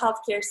improved the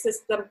healthcare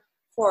system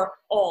for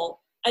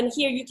all. And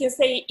here you can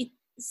say, it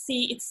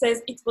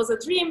says it was a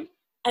dream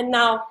and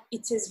now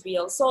it is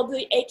real. So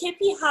the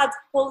AKP had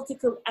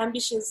political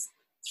ambitions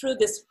through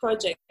this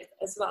project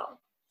as well.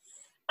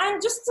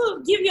 And just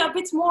to give you a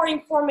bit more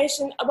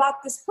information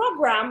about this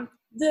program,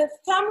 the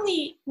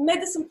Family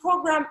Medicine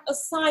Program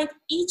assigned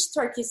each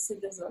Turkish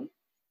citizen,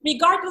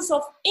 regardless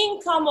of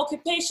income,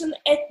 occupation,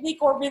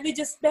 ethnic or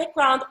religious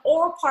background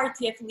or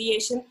party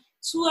affiliation,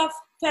 to a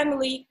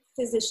family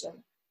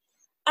physician.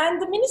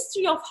 And the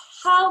Ministry of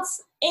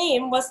Health's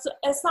aim was to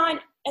assign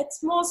at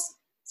most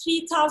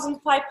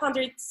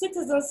 3,500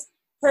 citizens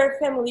per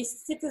family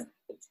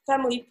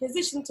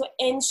physician to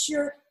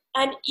ensure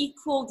an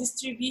equal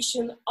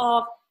distribution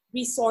of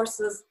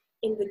resources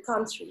in the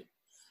country.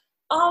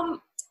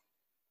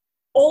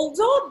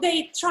 Although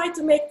they tried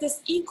to make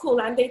this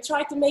equal and they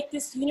tried to make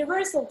this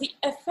universal, the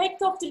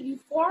effect of the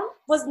reform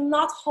was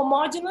not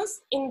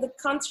homogeneous in the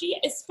country,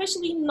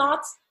 especially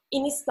not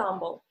in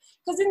Istanbul.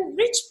 Because in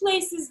rich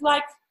places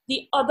like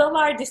the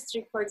Adalar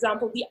district, for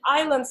example, the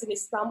islands in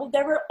Istanbul,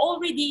 there were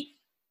already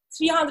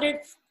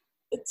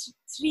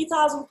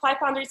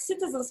 3,500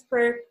 citizens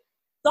per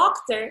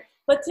doctor,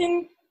 but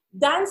in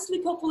densely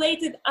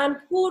populated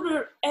and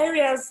poorer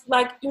areas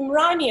like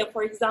Ümraniye,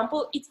 for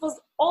example, it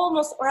was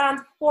almost around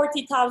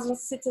 40,000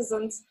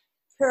 citizens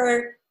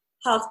per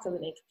health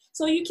clinic.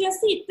 So you can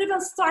see it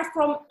didn't start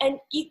from an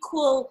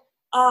equal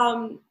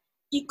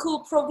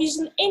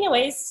provision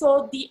anyways,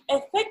 so the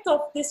effect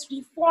of this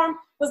reform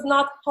was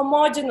not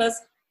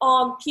homogeneous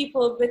on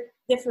people with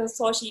different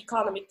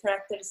socioeconomic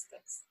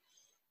characteristics.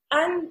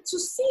 And to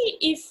see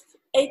if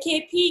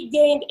AKP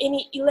gained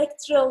any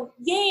electoral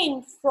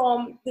gain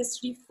from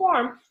this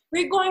reform,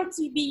 we're going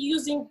to be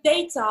using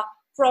data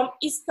from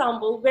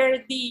Istanbul,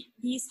 where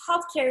these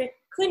healthcare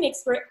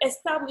clinics were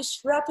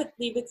established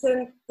rapidly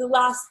within the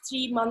last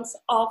 3 months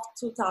of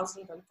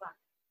 2005.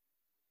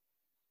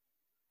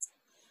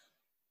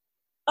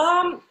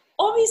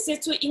 Obviously,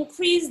 to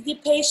increase the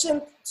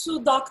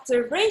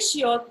patient-to-doctor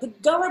ratio, the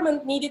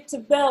government needed to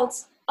build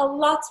a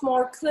lot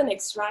more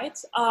clinics, right?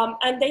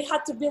 And they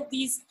had to build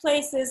these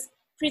places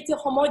pretty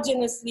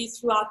homogeneously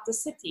throughout the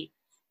city.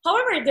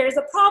 However, there's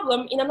a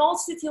problem in an old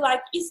city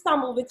like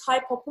Istanbul with high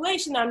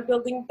population and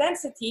building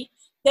density.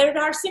 There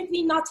are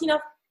simply not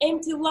enough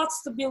empty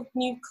lots to build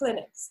new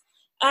clinics.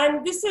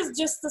 And this is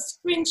just a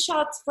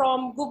screenshot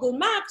from Google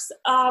Maps.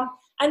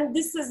 And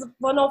this is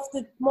one of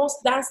the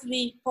most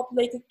densely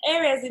populated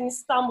areas in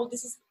Istanbul.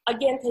 This is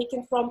again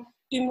taken from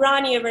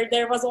Ümraniye, where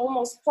there was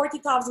almost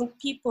 40,000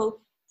 people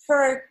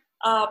per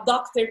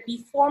doctor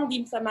before the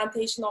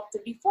implementation of the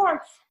reform.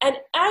 And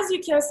as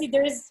you can see,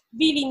 there is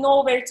really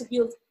nowhere to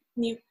build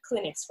new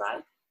clinics,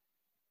 right?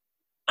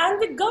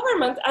 And the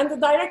government and the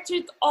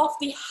Directorate of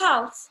the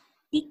Health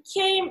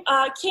came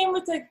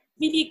with a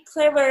really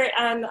clever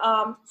and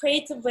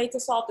creative way to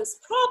solve this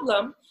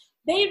problem.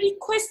 They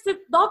requested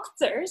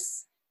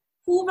doctors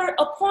who were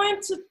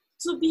appointed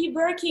to be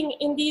working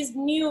in these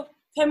new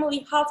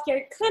family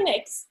healthcare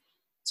clinics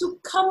to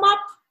come up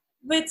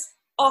with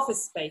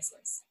office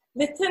spaces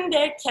within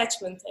their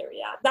catchment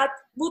area that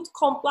would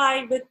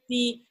comply with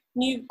the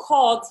new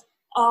code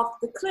of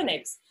the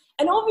clinics.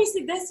 And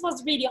obviously this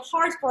was really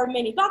hard for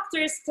many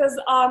doctors because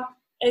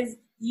as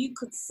you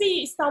could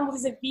see, Istanbul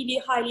is a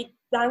really highly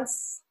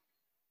dense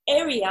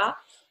area,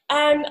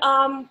 and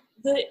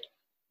the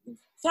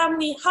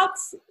family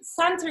health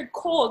center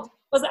code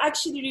was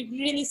actually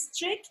really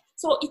strict.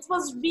 So it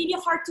was really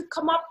hard to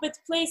come up with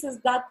places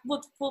that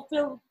would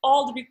fulfill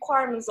all the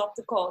requirements of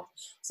the code.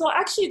 So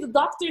actually the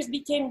doctors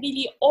became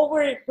really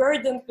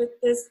overburdened with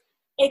this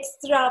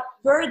extra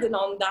burden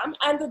on them,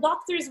 and the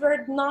doctors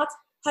were not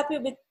happy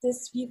with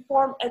this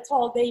reform at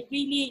all. They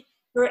really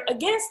were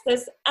against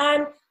this,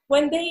 and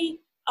when they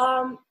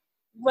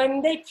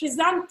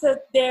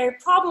presented their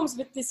problems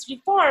with this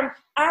reform,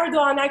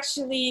 Erdogan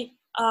actually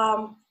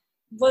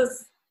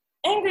was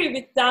angry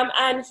with them,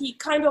 and he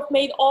kind of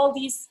made all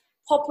these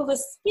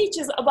populist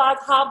speeches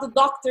about how the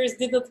doctors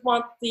didn't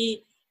want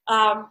the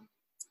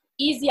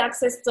easy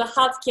access to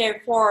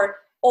healthcare for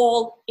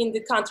all in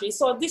the country.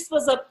 So this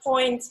was a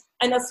point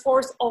and a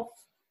source of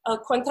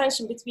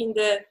contention between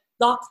the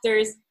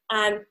doctors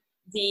and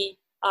the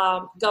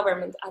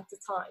government at the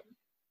time.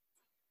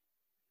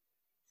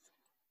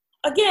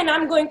 Again,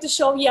 I'm going to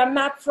show you a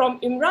map from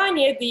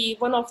Ümraniye,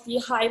 one of the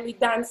highly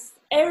dense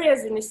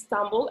areas in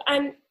Istanbul.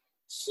 And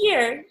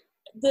here,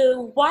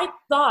 the white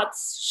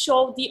dots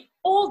show the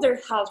older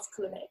health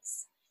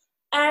clinics.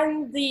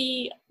 And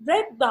the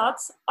red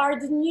dots are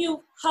the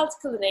new health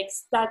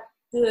clinics that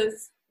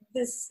this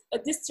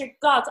district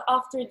got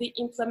after the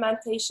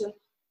implementation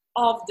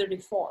of the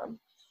reform.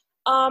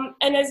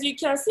 And as you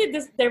can see,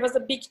 there was a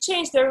big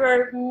change. There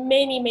were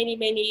many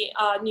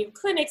new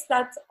clinics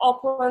that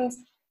opened.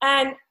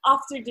 And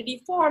after the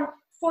reform,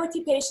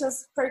 40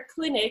 patients per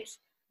clinic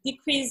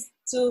decreased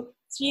to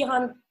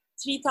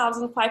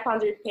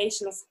 3,500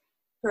 patients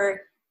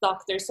per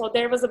doctor. So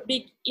there was a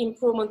big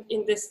improvement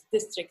in this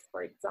district,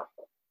 for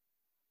example.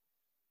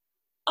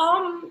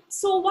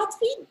 So what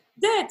we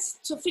did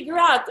to figure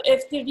out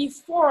if the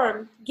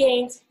reform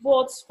gained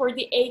votes for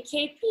the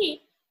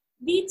AKP,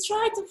 we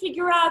tried to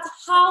figure out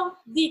how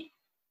the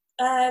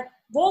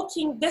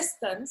walking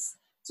distance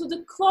to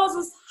the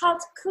closest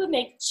health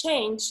clinic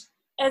changed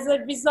as a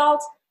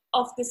result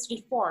of this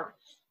reform.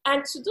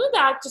 And to do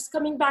that, just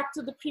coming back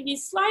to the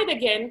previous slide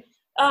again,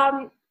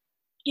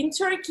 in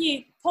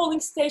Turkey,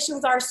 polling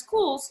stations are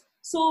schools,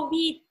 so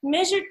we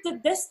measured the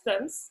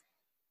distance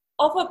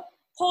of a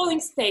polling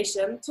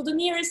station to the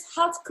nearest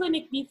health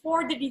clinic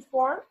before the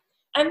reform,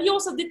 and we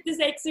also did this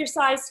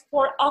exercise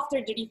for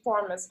after the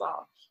reform as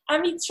well.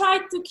 And we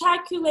tried to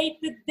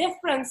calculate the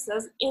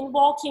differences in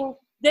walking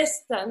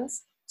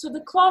distance to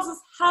the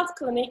closest health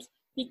clinic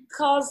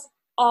because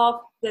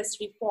of this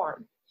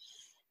reform.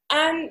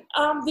 And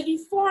the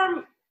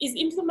reform is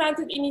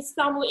implemented in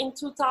Istanbul in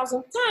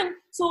 2010.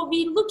 So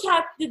we look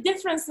at the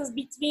differences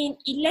between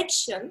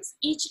elections,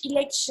 each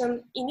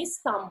election in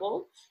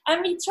Istanbul,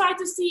 and we try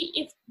to see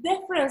if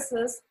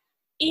differences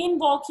in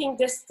walking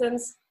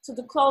distance to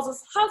the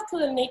closest health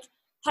clinic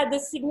had a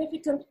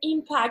significant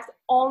impact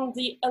on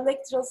the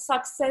electoral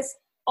success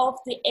of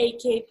the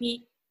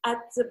AKP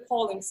at the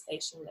polling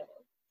station level.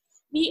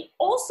 We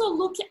also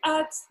look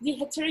at the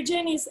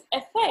heterogeneous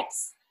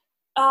effects.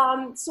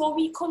 So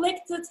we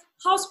collected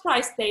house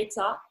price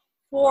data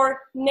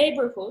for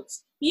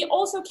neighborhoods. We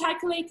also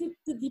calculated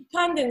the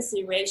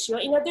dependency ratio.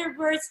 In other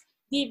words,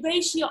 the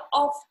ratio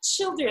of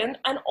children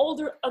and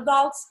older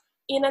adults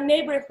in a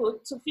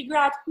neighborhood to figure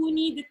out who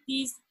needed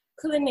these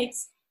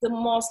clinics the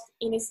most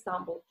in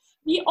Istanbul.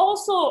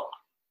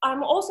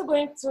 I'm also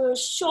going to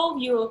show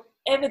you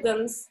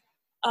evidence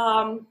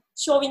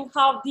showing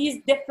how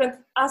these different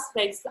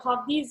aspects,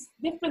 how these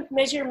different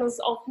measurements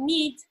of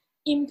need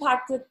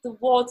impacted the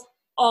vote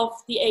of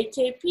the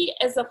AKP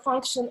as a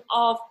function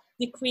of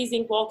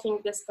decreasing walking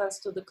distance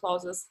to the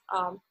closest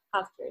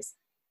healthcare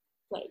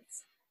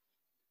place.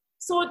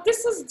 So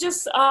this is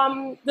just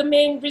the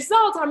main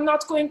result. I'm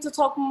not going to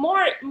talk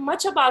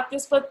much about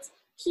this, but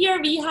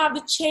here we have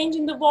the change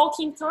in the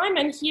walking time,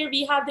 and here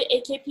we have the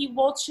AKP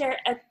vote share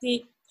at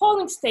the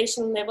polling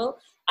station level,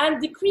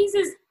 and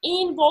decreases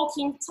in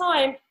walking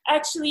time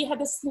actually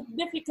had a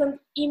significant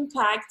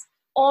impact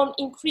on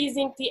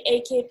increasing the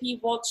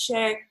AKP vote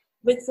share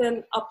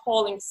within a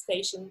polling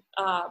station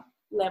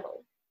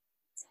level.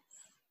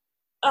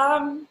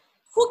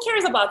 Who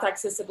cares about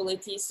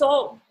accessibility?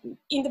 So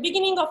in the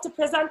beginning of the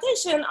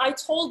presentation, I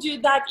told you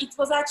that it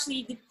was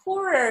actually the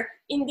poorer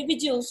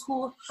individuals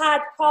who had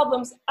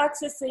problems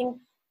accessing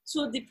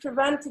to the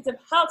preventative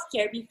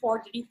healthcare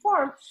before the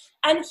reform.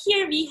 And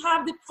here we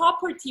have the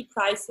property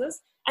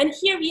prices, and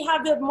here we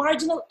have the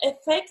marginal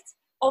effect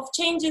of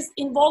changes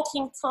in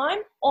walking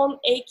time on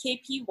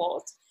AKP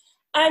vote.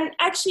 And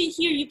actually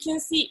here you can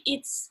see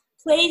it's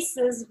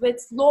places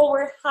with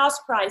lower house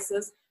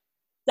prices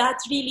that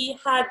really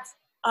had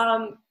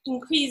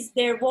increased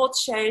their vote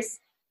shares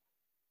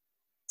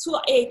to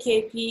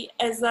AKP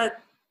as a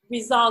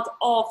result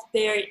of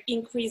their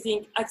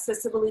increasing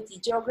accessibility,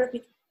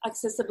 geographic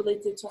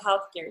accessibility to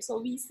healthcare. So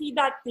we see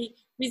that the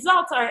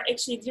results are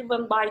actually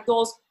driven by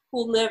those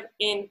who live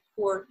in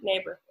poor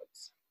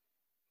neighborhoods.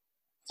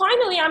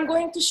 Finally, I'm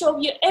going to show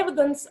you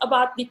evidence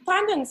about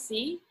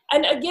dependency.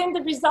 And again,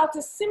 the result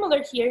is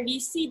similar here. We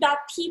see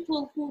that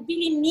people who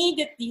really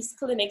needed these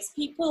clinics,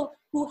 people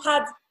who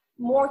had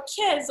more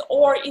kids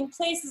or in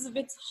places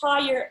with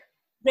higher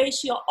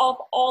ratio of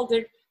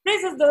older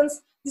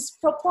residents,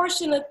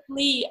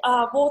 disproportionately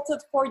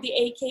voted for the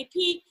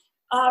AKP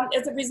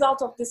as a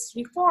result of this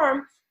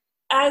reform.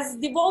 As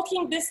the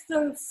walking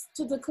distance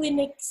to the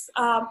clinics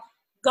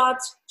got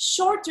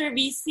shorter,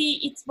 we see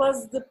it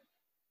was the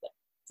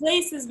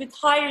places with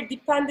higher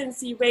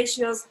dependency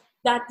ratios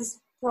that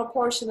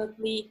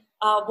disproportionately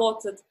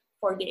voted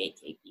for the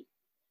AKP.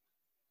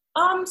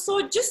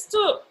 So just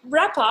to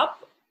wrap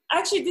up,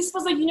 actually this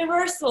was a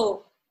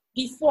universal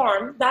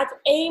reform that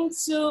aimed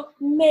to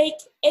make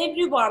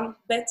everyone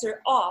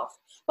better off.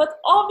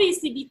 But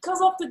obviously, because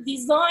of the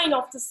design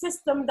of the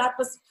system that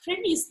was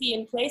previously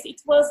in place,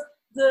 it was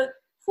the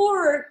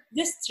poorer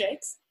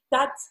districts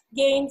that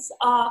gained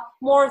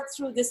more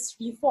through this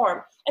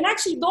reform. And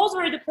actually, those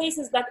were the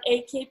places that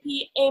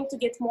AKP aimed to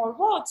get more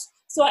votes.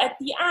 So at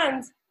the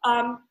end,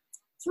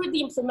 through the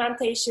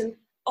implementation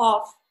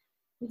of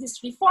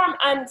this reform,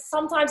 and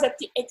sometimes at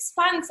the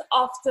expense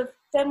of the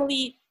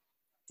family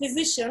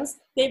physicians,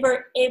 they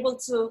were able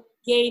to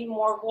gain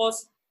more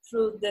votes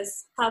through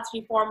this health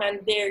reform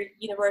and their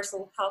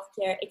universal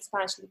healthcare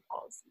expansion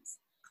policies.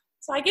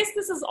 So I guess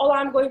this is all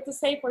I'm going to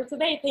say for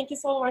today. Thank you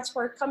so much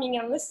for coming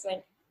and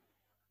listening.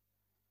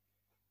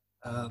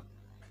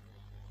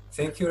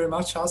 Thank you very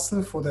much,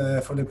 Aslı, for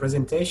the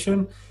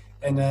presentation,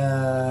 and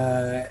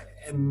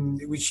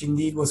which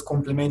indeed was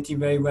complementing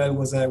very well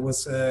was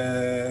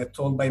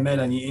told by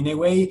Melanie. In a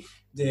way,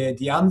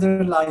 the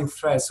underlying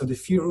thread, so the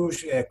fil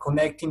rouge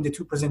connecting the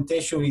two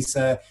presentations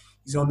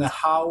is on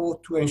how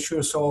to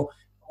ensure,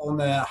 on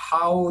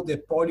how the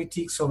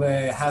politics of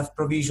health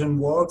provision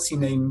works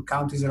in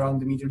countries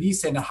around the Middle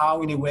East, and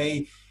how, in a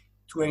way,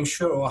 to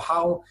ensure, or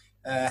how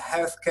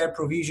healthcare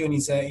provision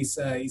is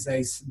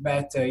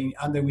better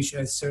under which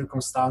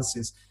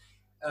circumstances.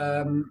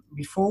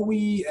 Before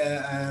we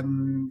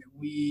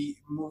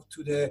move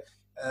to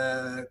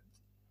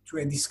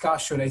a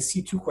discussion, I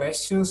see two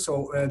questions.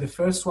 So the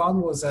first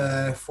one was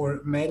for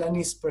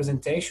Melanie's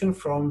presentation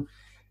from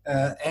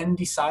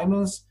Andy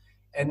Simons.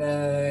 And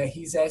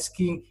he's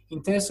asking,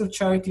 in terms of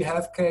charity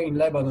healthcare in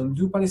Lebanon,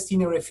 do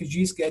Palestinian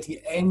refugees get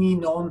any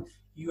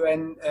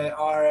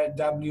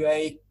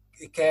non-UNRWA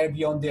care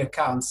beyond their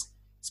camps?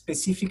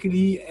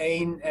 Specifically,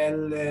 Ain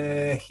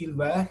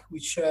el-Hilweh,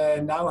 which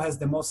now has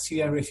the most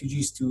Syrian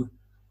refugees too.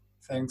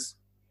 Thanks.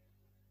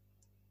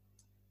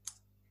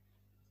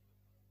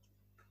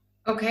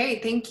 Okay,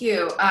 thank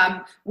you.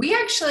 I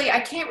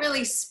can't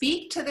really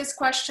speak to this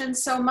question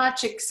so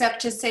much,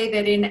 except to say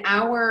that in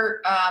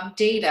our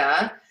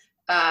data,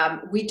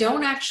 we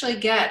don't actually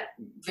get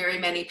very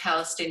many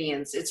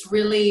Palestinians. It's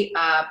really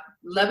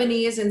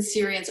Lebanese and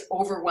Syrians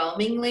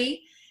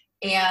overwhelmingly,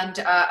 and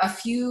a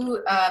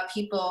few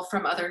people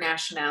from other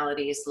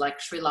nationalities like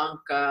Sri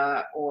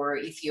Lanka or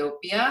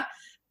Ethiopia.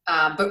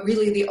 But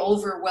really the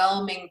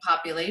overwhelming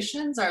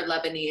populations are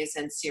Lebanese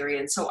and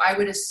Syrian. So I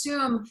would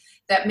assume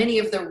that many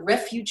of the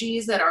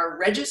refugees that are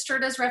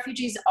registered as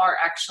refugees are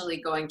actually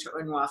going to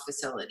UNRWA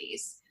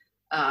facilities.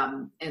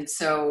 And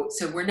so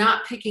we're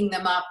not picking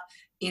them up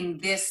in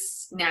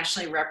this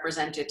nationally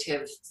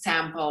representative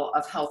sample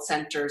of health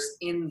centers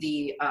in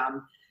the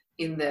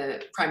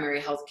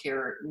primary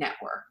healthcare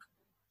network.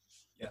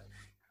 Yeah.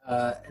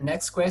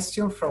 Next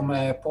question from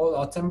Paul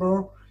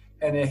Ottenborough.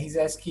 And he's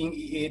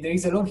asking, there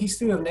is a long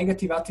history of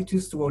negative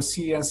attitudes towards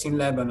Syrians in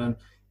Lebanon,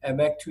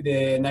 back to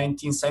the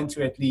 19th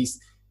century at least.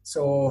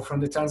 So from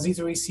the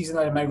transitory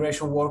seasonal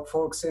migration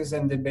workforces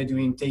and the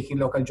Bedouin taking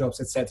local jobs,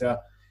 etc.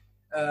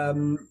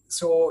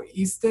 So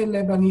is the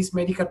Lebanese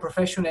medical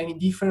profession any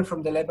different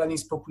from the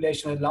Lebanese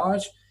population at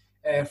large,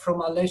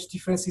 from alleged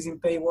differences in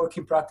pay,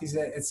 working practice,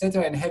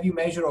 etc.? And have you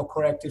measured or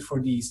corrected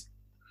for these?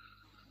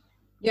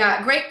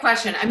 Yeah, great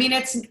question. I mean,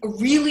 it's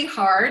really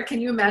hard.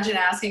 Can you imagine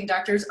asking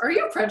doctors, are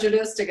you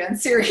prejudiced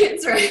against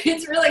Syrians, right?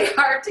 It's really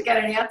hard to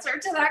get an answer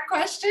to that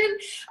question.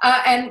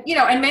 And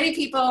many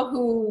people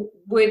who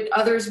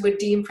others would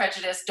deem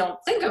prejudiced don't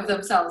think of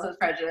themselves as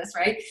prejudiced,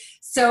 right?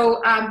 So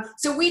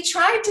we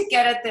tried to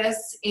get at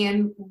this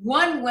in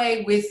one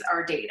way with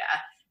our data.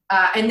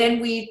 And then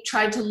we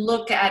tried to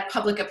look at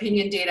public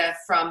opinion data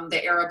from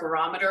the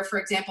Arab-Barometer, for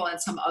example, and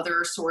some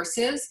other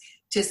sources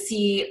to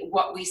see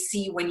what we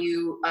see when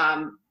you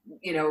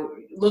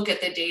look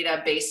at the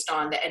data based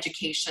on the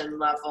education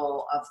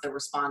level of the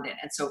respondent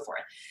and so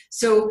forth.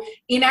 So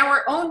in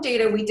our own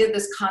data, we did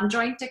this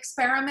conjoint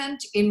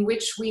experiment in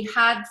which we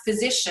had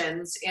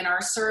physicians in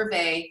our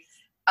survey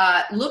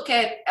look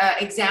at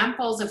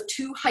examples of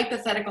two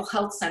hypothetical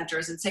health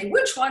centers and say,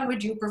 which one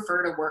would you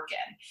prefer to work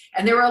in?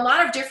 And there were a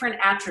lot of different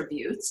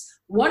attributes,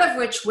 one of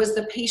which was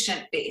the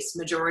patient base,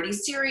 majority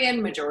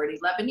Syrian, majority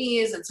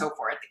Lebanese, and so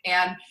forth.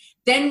 And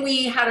then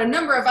we had a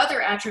number of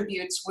other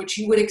attributes which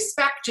you would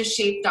expect to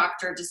shape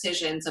doctor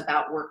decisions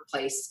about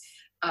workplace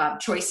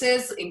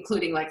choices,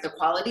 including like the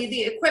quality of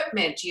the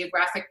equipment,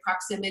 geographic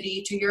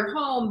proximity to your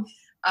home,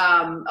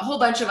 a whole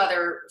bunch of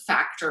other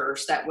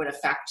factors that would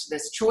affect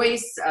this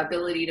choice,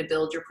 ability to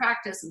build your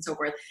practice, and so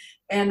forth.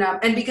 And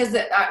because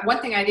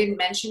one thing I didn't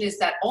mention is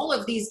that all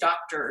of these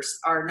doctors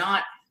are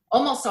not,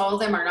 almost all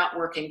of them are not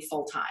working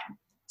full-time.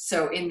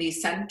 So in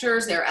these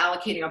centers, they're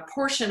allocating a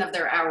portion of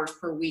their hours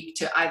per week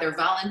to either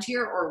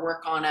volunteer or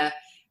work on a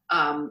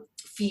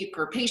fee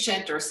per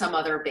patient or some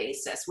other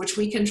basis, which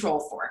we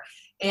control for.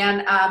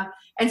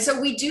 And so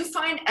we do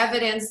find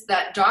evidence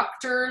that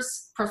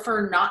doctors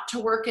prefer not to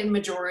work in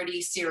majority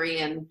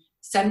Syrian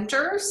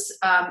centers.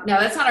 Now,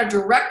 that's not a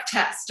direct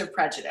test of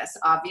prejudice,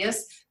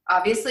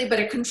 obviously, but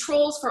it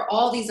controls for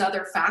all these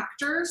other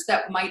factors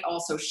that might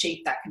also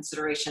shape that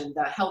consideration,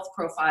 the health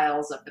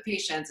profiles of the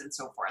patients and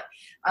so forth.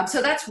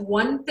 So that's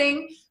one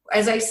thing.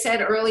 As I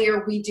said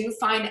earlier, we do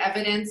find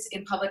evidence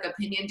in public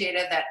opinion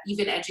data that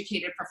even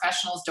educated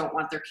professionals don't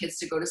want their kids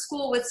to go to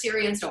school with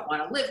Syrians, don't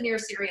want to live near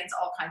Syrians,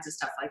 all kinds of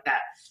stuff like that.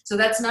 So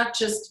that's not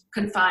just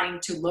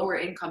confined to lower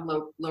income,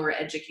 lower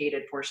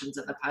educated portions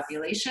of the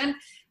population.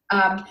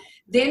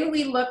 Then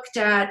we looked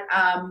at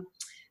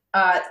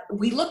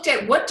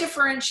what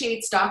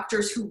differentiates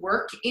doctors who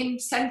work in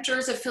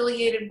centers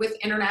affiliated with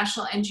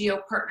international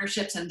NGO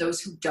partnerships and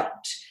those who don't.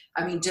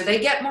 I mean, do they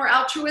get more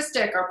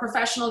altruistic or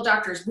professional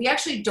doctors? We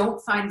actually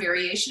don't find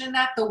variation in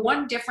that. The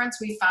one difference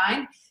we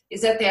find is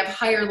that they have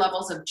higher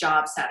levels of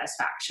job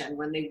satisfaction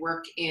when they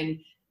work in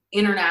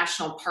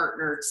international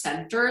partnered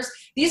centers.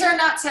 These are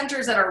not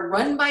centers that are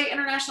run by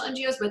international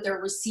NGOs, but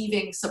they're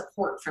receiving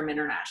support from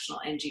international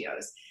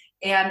NGOs.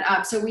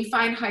 And so we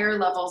find higher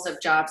levels of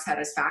job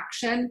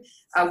satisfaction,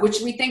 which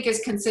we think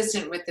is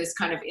consistent with this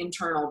kind of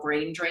internal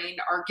brain drain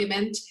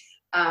argument.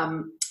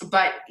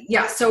 But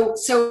yeah,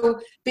 so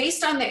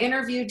based on the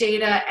interview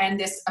data and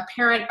this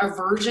apparent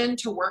aversion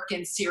to work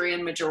in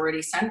Syrian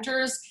majority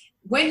centers,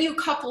 when you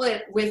couple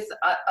it with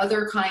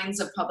other kinds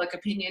of public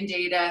opinion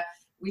data,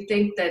 we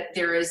think that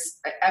there is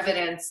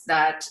evidence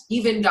that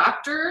even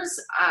doctors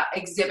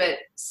exhibit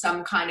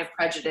some kind of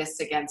prejudice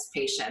against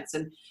patients.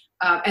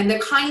 And the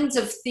kinds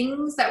of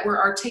things that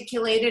were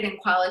articulated in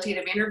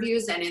qualitative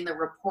interviews and in the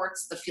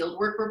reports, the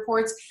fieldwork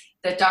reports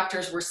that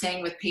doctors were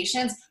saying with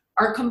patients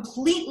are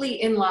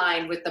completely in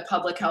line with the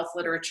public health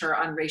literature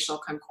on racial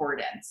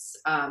concordance.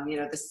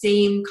 The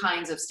same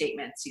kinds of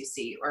statements you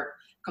see are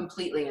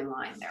completely in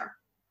line there.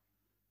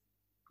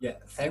 Yeah,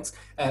 thanks.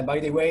 By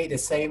the way, the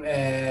same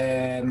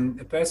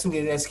person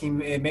is asking,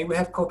 may we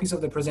have copies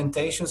of the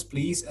presentations,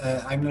 please?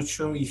 I'm not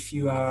sure if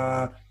you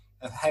are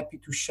happy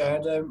to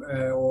share them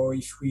or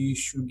if we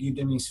should give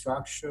them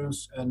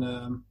instructions.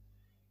 And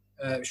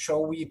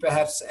shall we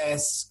perhaps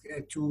ask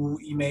to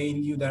email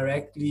you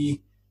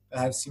directly,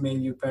 perhaps email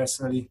you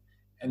personally,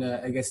 and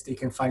I guess they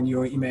can find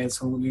your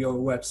emails on your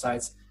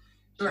websites.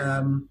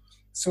 Sure.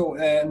 So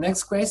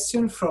next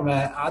question from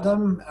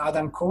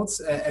Adam Coates,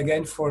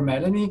 again for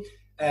Melanie.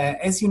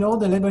 As you know,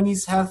 the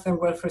Lebanese health and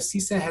welfare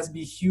system has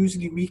been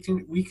hugely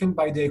weakened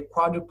by the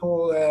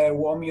quadruple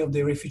whammy of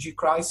the refugee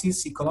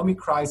crisis, economic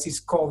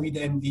crisis,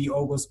 COVID, and the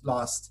August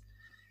blast,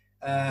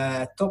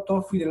 topped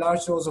off with a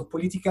large dose of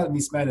political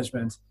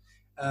mismanagement.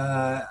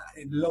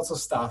 Lots of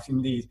stuff,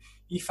 indeed.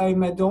 If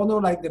I'm a donor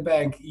like the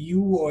bank,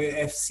 you or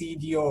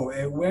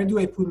FCDO, where do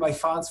I put my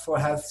funds for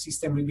health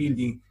system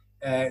rebuilding?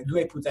 Do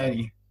I put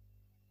any?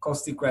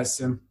 Costly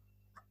question.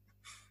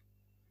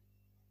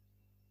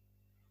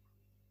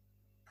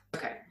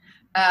 Okay.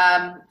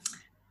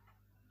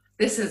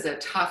 This is a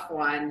tough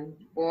one,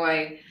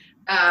 boy.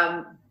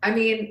 I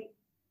mean,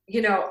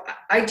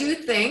 I do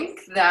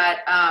think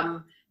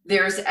that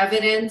there's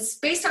evidence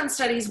based on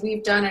studies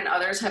we've done and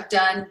others have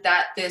done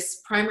that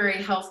this primary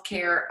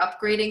healthcare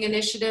upgrading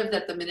initiative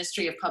that the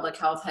Ministry of Public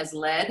Health has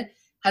led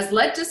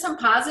to some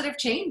positive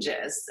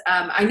changes.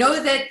 I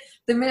know that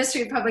the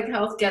Ministry of Public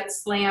Health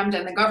gets slammed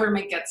and the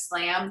government gets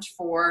slammed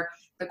for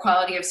the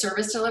quality of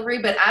service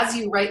delivery, but as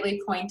you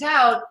rightly point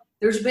out,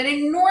 there's been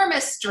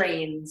enormous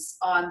strains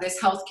on this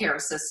healthcare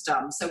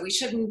system, so we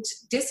shouldn't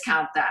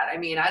discount that. I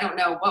mean, I don't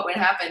know what would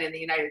happen in the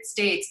United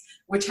States,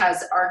 which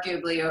has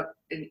arguably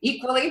an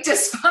equally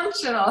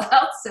dysfunctional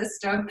health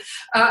system,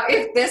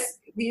 if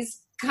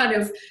these kind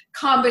of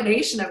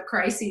combination of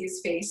crises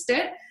faced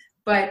it.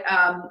 But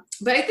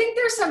I think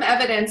there's some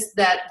evidence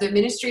that the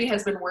ministry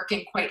has been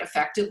working quite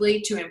effectively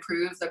to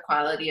improve the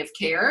quality of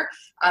care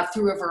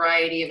through a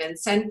variety of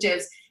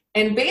incentives.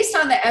 And based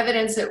on the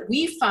evidence that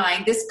we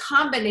find, this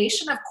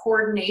combination of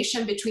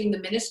coordination between the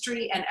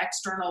ministry and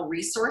external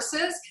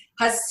resources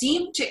has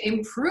seemed to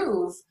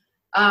improve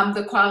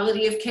the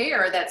quality of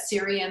care that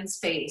Syrians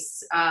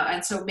face.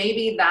 And so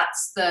maybe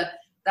that's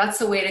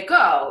the way to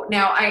go.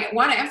 Now, I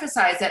want to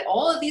emphasize that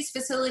all of these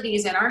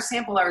facilities in our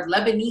sample are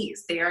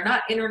Lebanese. They are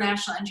not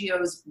international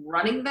NGOs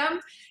running them.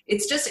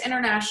 It's just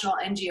international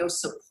NGO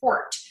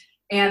support.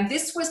 And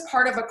this was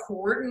part of a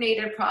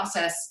coordinated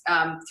process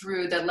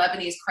through the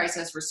Lebanese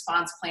Crisis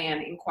Response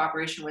Plan in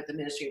cooperation with the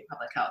Ministry of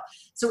Public Health.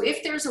 So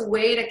if there's a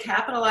way to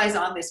capitalize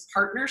on this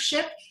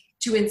partnership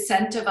to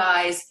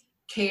incentivize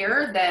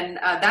care, then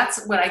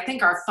that's what I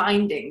think our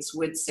findings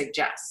would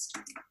suggest.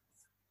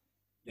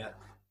 Yeah,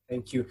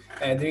 thank you.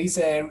 There is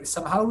a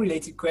somehow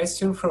related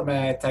question from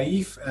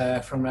Taif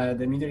from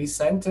the Middle East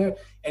Center,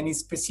 and it's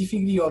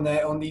specifically on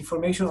the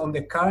information on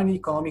the current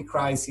economic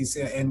crisis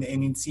and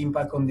its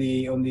impact on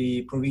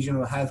the provision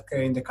of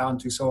healthcare in the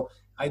country. So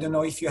I don't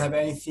know if you have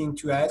anything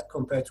to add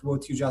compared to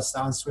what you just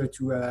answered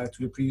to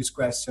the previous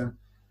question.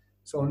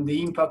 So on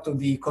the impact of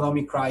the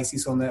economic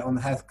crisis on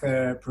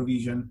healthcare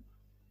provision.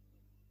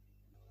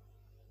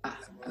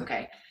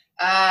 Okay.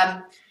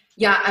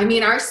 Yeah, I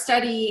mean, our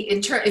study,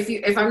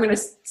 if I'm going to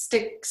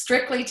stick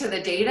strictly to the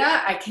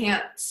data, I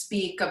can't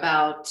speak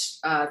about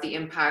the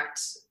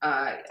impact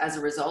as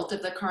a result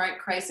of the current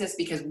crisis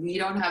because we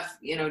don't have,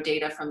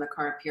 data from the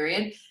current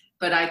period.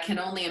 But I can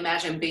only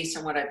imagine, based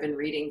on what I've been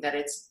reading, that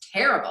it's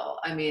terrible.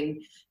 I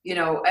mean,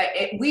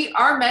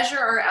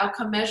 our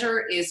outcome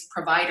measure is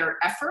provider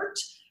effort,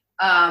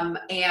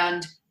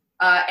 and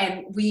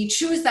we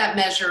choose that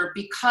measure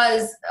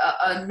because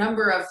a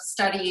number of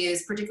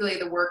studies, particularly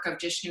the work of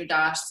Jishnu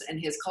Das and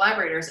his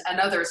collaborators and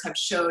others, have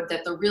showed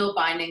that the real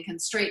binding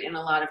constraint in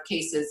a lot of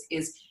cases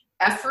is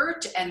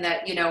effort, and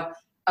that,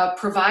 a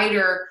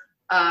provider,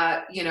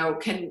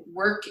 can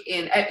work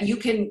you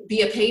can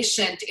be a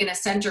patient in a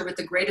center with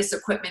the greatest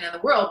equipment in the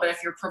world, but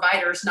if your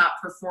provider is not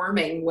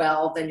performing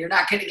well, then you're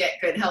not going to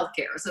get good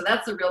healthcare. So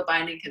that's the real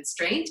binding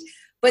constraint.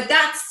 But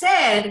that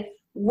said,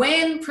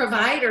 when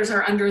providers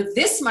are under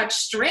this much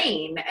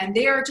strain, and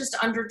they are just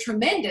under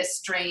tremendous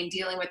strain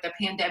dealing with the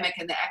pandemic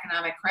and the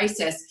economic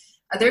crisis,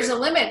 there's a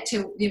limit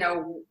to,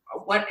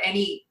 what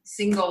any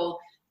single,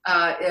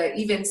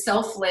 even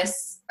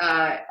selfless,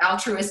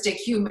 altruistic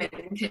human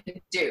can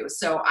do.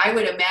 So I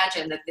would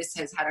imagine that this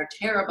has had a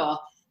terrible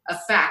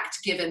effect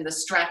given the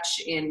stretch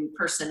in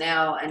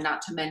personnel and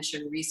not to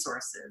mention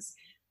resources.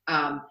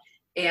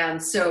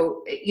 And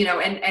so,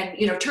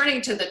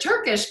 turning to the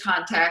Turkish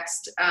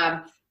context,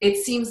 it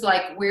seems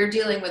like we're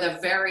dealing with a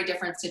very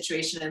different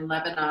situation in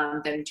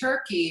Lebanon than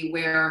Turkey,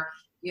 where,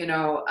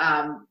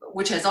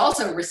 which has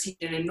also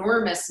received an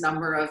enormous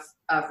number of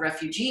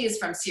refugees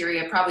from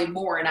Syria, probably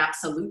more in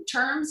absolute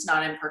terms,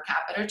 not in per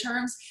capita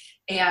terms.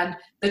 And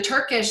the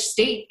Turkish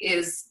state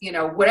is,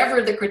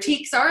 whatever the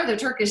critiques are, the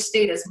Turkish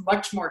state is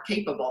much more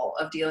capable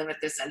of dealing with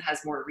this and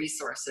has more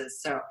resources.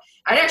 So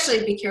I'd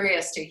actually be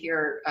curious to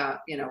hear,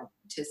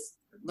 to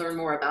learn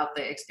more about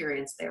the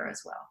experience there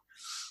as well.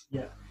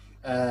 Yeah.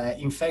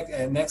 In fact,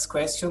 next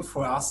question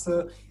for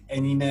Astor,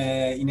 and in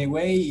a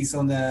way is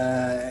on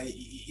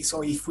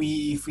so if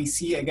we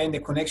see again the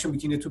connection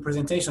between the two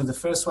presentations. The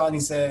first one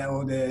is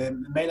or the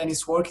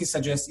Melanie's work is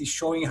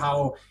showing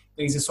how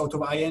there is a sort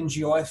of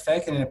INGO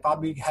effect and a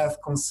public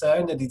health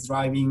concern that is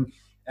driving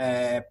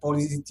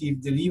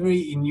positive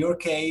delivery. In your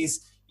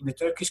case, in the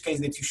Turkish case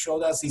that you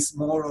showed us, is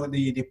more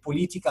the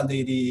political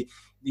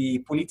the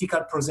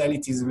political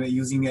proselytism,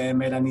 using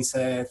Melanie's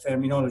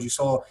terminology.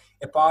 So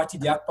a party,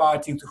 the AK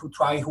Party,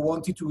 who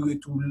wanted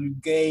to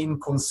gain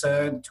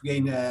concern, to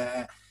gain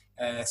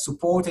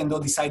support, and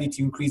then decided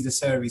to increase the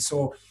service.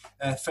 So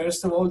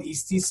first of all,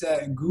 is this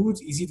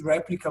good? Is it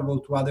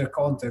replicable to other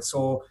contexts?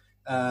 So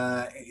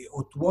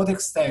or to what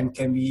extent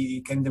can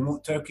the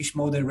Turkish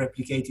model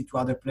replicate it to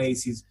other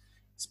places?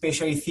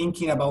 Especially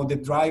thinking about the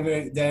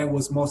driver there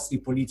was mostly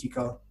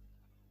political.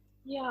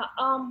 Yeah.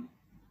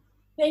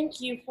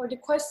 Thank you for the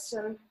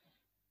question.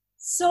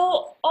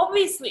 So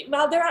obviously,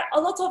 there are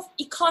a lot of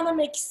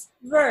economics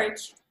work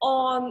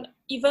on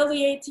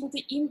evaluating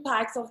the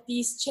impact of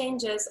these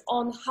changes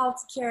on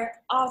healthcare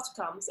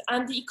outcomes.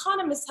 And the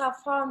economists have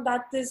found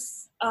that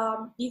this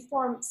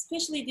reform,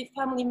 especially the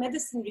family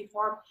medicine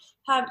reform,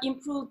 have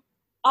improved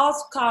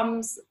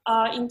outcomes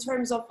in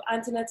terms of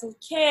antenatal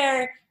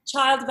care,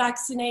 child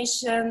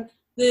vaccination,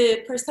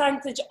 the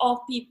percentage of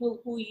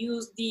people who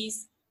use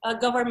these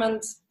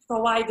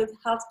government-provided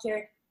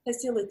healthcare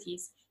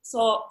facilities.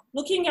 So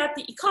looking at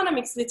the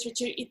economics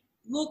literature, it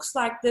looks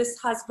like this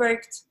has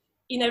worked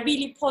in a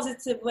really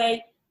positive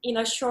way in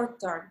a short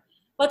term.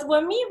 But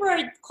when we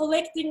were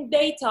collecting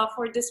data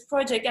for this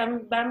project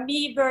and when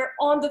we were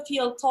on the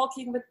field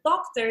talking with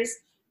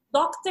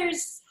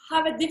doctors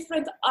have a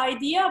different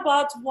idea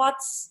about what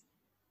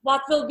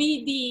will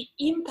be the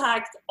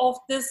impact of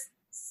this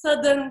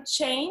sudden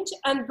change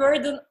and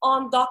burden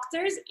on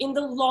doctors in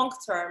the long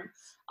term.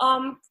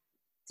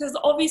 Because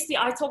obviously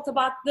I talked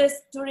about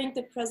this during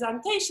the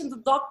presentation,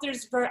 the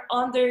doctors were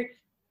under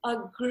a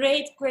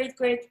great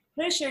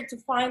pressure to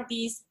find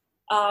these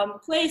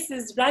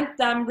places, rent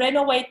them,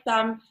 renovate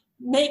them,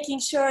 making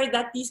sure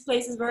that these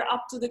places were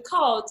up to the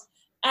code.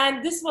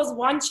 And this was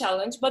one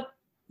challenge, but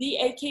the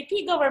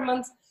AKP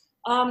government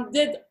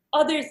did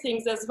other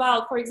things as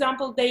well. For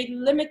example, they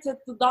limited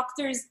the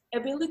doctors'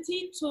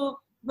 ability to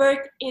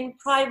work in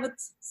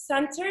private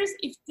centers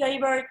if they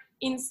were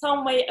in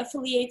some way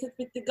affiliated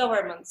with the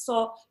government.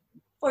 So,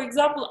 for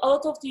example, a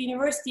lot of the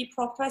university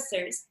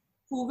professors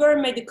who were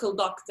medical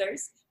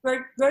doctors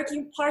were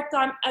working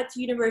part-time at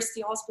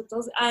university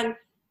hospitals, and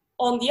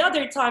on the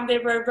other time they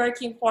were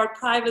working for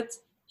private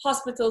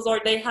hospitals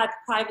or they had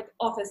private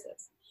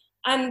offices.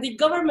 And the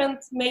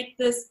government made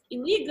this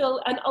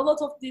illegal, and a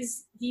lot of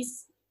these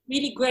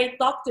really great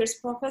doctors,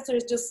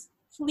 professors just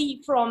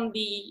flee from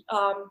the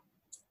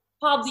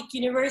public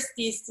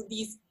universities to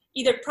these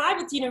either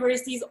private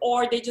universities,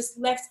 or they just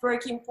left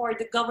working for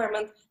the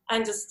government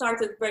and just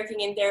started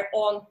working in their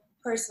own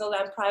personal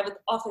and private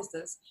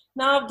offices.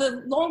 Now,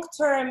 the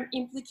long-term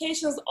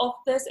implications of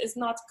this is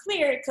not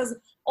clear, because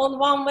on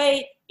one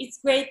way, it's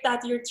great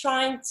that you're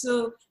trying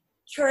to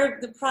curb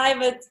the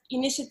private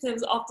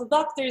initiatives of the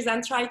doctors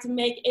and try to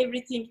make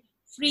everything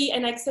free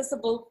and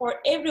accessible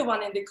for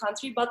everyone in the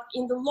country. But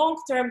in the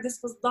long term, this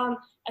was done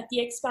at the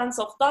expense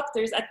of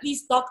doctors. At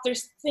least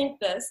doctors think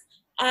this.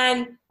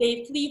 And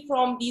they flee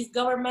from these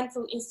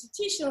governmental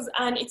institutions,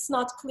 and it's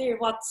not clear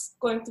what's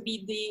going to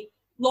be the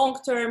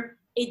long-term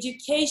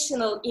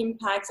educational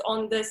impacts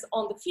on this,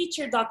 on the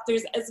future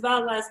doctors, as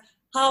well as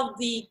how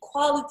the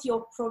quality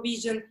of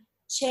provision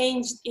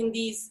changed in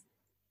these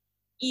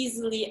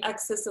easily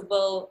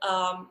accessible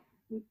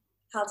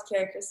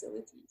healthcare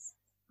facilities.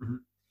 Mm-hmm.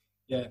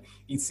 Yeah,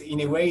 it's in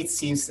a way it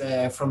seems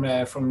from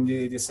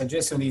the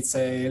suggestion it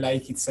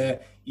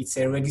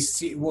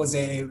was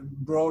a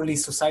broadly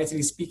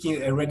societally speaking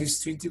a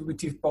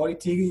redistributive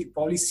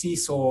policy,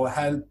 so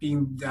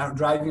helping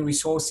driving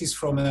resources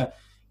from a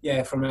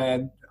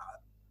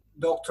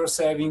doctor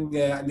serving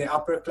the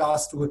upper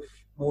class to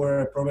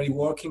more probably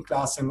working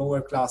class and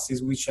lower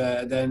classes, which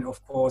then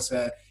of course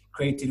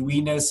created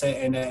winners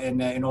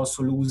and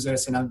also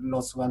losers and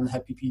lots of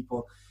unhappy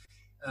people.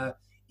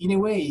 In a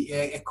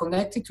way,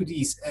 connected to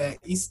this,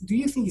 do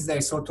you think is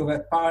there sort of a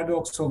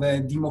paradox of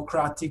a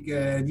democratic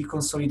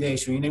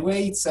deconsolidation? In a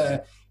way, it's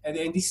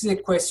and this is a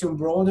question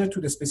broader to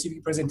the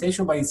specific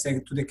presentation, but it's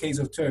to the case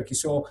of Turkey.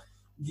 So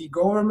the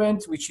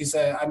government, which is,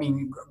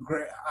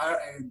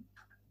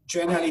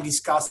 generally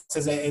discussed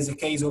as a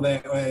case of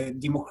a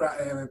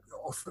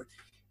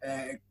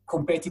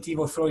competitive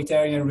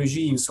authoritarian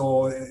regime,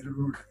 so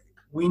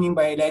winning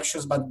by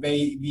elections, but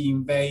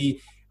being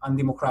very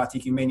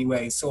undemocratic in many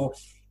ways. So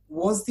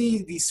was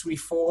this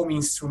reform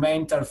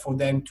instrumental for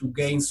them to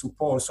gain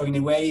support? So in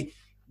a way,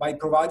 by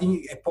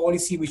providing a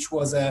policy which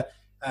was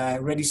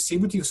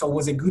redistributive, so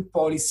was a good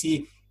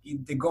policy,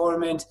 the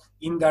government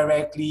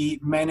indirectly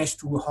managed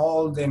to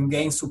hold and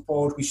gain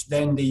support, which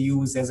then they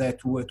use as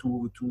to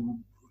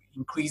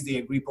increase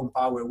their grip on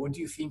power. What do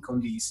you think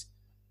on this?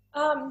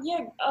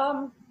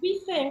 We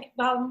think,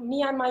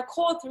 me and my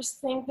co-authors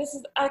think this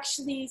is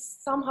actually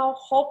somehow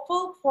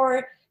hopeful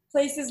for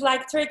places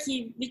like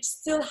Turkey, which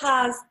still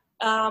has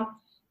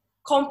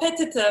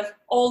competitive,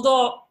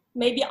 although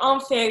maybe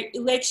unfair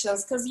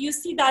elections, because you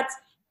see that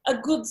a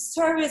good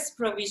service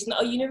provision,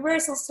 a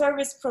universal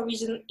service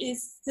provision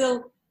is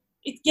still,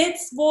 it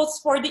gets votes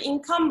for the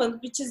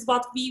incumbent, which is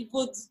what we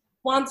would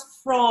want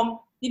from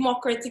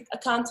democratic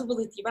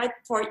accountability, right?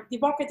 For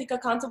democratic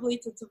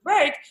accountability to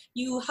work,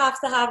 you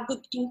have to have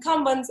good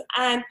incumbents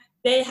and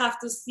they have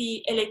to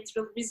see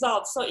electoral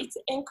results. So it's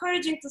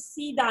encouraging to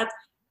see that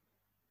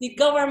the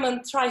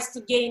government tries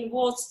to gain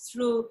votes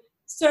through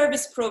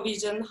service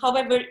provision,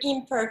 however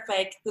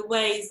imperfect the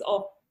ways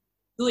of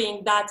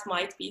doing that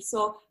might be.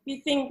 So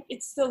we think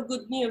it's still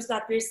good news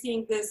that we're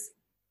seeing this,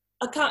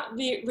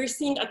 we're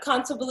seeing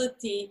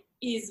accountability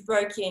is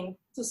working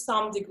to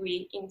some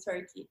degree in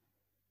Turkey.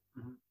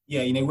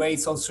 Yeah, in a way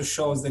it also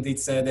shows that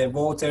it's the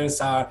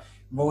voters are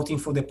voting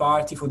for the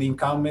party, for the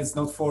incumbents,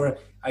 not for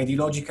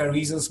ideological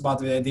reasons, but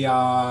they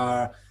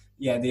are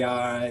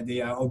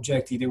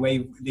objective. The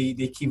way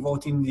they keep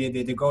voting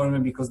the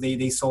government because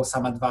they saw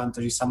some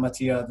advantages, some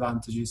material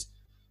advantages,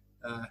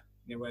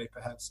 in a way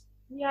perhaps.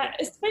 Yeah,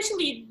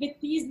 especially with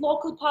these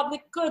local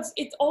public goods,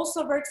 it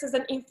also works as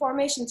an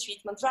information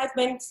treatment, right?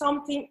 When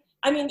something,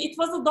 it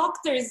was the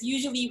doctors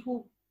usually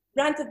who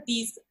rented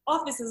these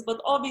offices,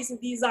 but obviously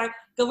these are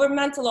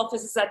governmental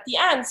offices at the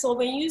end. So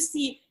when you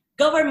see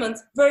government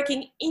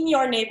working in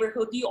your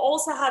neighborhood, you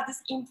also have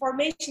this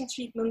information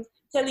treatment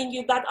telling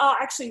you that,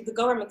 actually the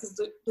government is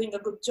doing a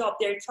good job.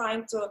 They're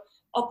trying to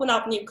open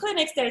up new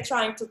clinics. They're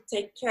trying to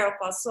take care of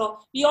us. So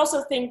we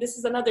also think this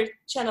is another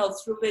channel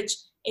through which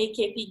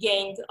AKP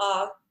gained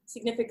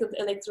significant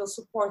electoral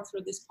support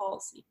through this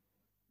policy.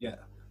 Yeah.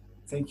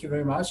 Thank you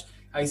very much.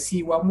 I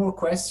see one more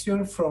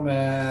question from,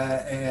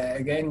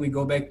 again, we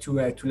go back to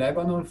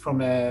Lebanon from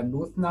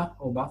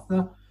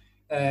Buthna.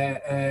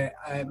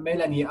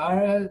 Melanie,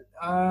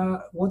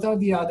 what are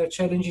the other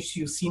challenges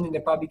you've seen in the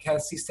public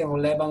health system of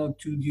Lebanon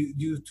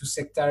due to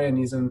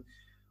sectarianism?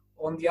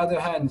 On the other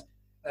hand,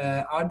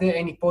 are there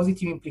any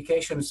positive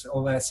implications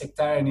of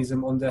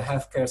sectarianism on the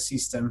healthcare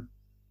system?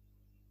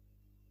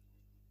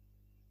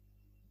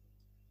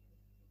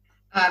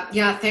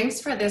 Yeah, thanks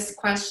for this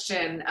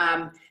question.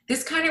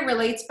 This kind of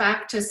relates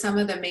back to some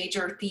of the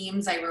major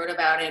themes I wrote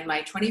about in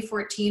my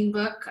 2014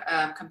 book,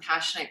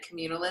 Compassionate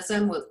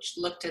Communalism, which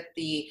looked at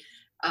the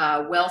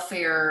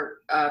welfare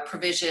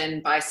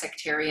provision by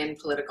sectarian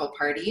political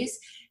parties.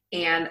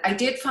 And I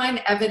did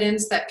find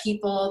evidence that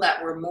people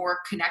that were more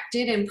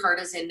connected in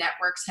partisan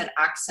networks had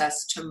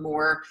access to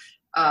more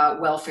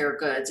welfare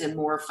goods and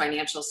more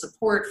financial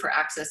support for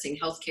accessing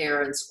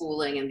healthcare and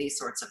schooling and these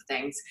sorts of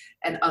things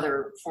and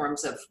other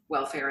forms of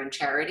welfare and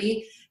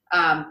charity.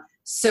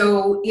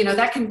 So, you know,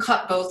 that can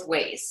cut both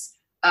ways.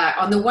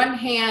 On the one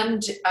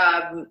hand,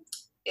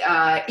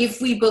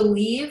 if we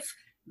believe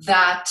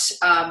that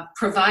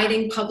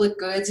providing public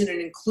goods in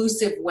an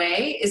inclusive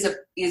way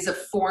is a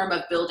form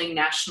of building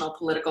national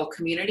political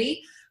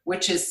community,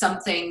 which is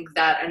something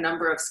that a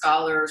number of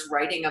scholars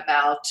writing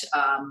about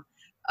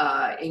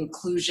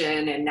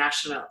inclusion and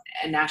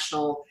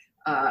national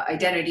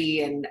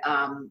identity and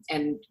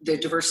the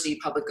diversity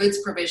public goods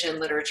provision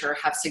literature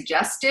have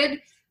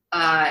suggested,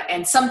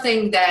 and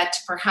something that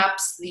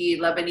perhaps the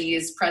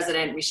Lebanese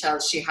president Michel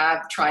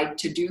Chihab tried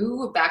to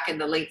do back in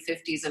the late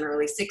 50s and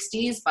early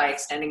 60s by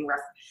extending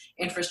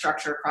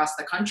infrastructure across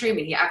the country. I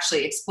mean, he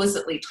actually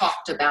explicitly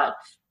talked about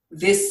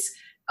this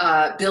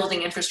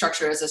building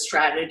infrastructure as a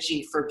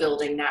strategy for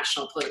building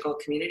national political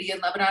community in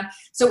Lebanon.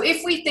 So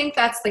if we think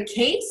that's the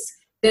case,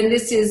 then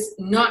this is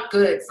not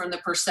good from the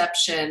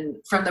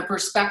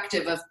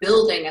perspective of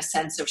building a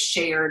sense of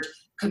shared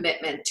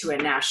commitment to a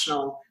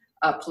national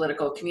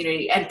political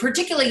community. And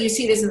particularly you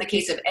see this in the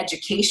case of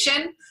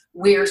education,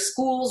 where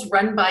schools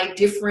run by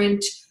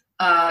different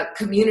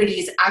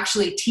communities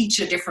actually teach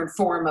a different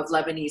form of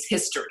Lebanese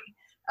history.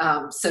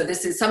 So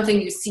this is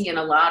something you see in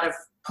a lot of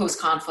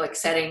post-conflict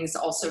settings,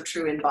 also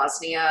true in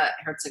Bosnia,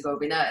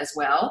 Herzegovina as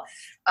well.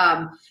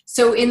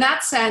 So in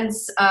that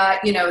sense,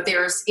 you know,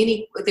 there's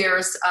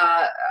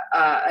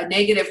a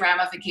negative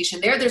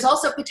ramification there. There's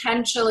also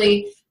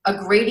potentially a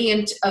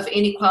gradient of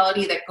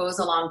inequality that goes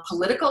along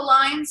political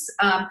lines,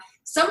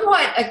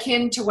 somewhat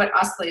akin to what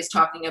Aslı is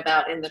talking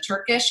about in the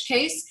Turkish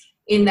case,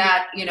 in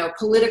that, you know,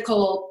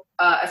 political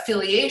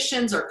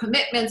affiliations or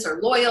commitments or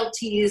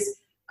loyalties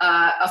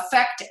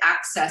affect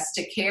access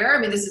to care. I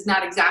mean, this is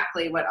not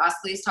exactly what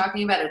Aslı is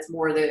talking about. It's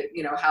more the,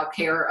 you know, how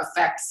care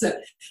affects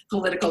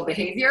political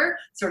behavior,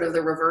 sort of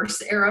the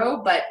reverse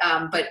arrow, but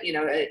you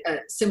know, a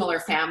similar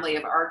family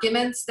of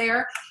arguments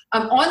there.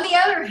 On the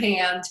other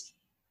hand,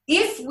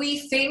 if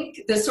we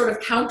think the sort of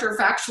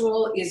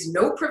counterfactual is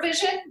no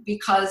provision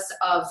because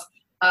of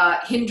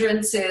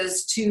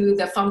hindrances to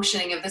the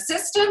functioning of the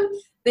system,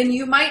 then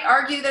you might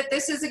argue that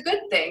this is a good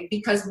thing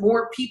because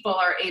more people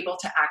are able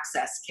to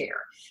access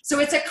care. So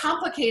it's a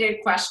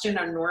complicated question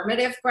on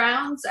normative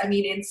grounds. I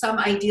mean, in some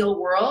ideal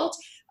world,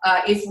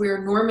 if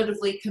we're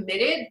normatively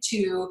committed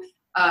to,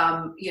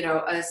 you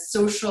know,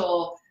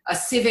 a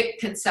civic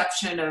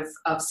conception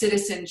of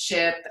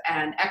citizenship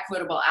and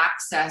equitable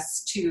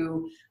access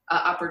to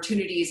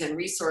opportunities and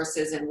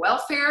resources and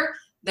welfare,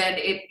 then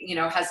it, you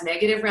know, has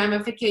negative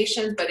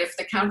ramifications. But if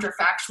the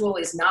counterfactual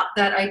is not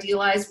that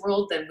idealized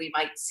world, then we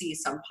might see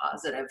some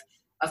positive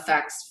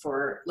effects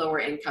for lower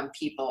income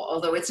people,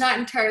 although it's not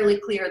entirely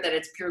clear that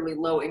it's purely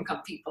low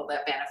income people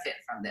that benefit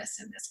from this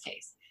in this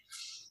case.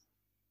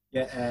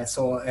 Yeah,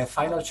 so a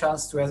final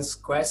chance to ask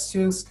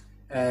questions.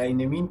 In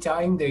the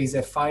meantime, there is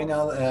a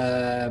final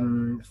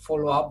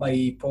follow-up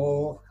by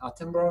Paul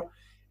Attenborough.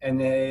 And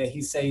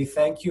he say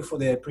thank you for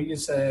the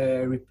previous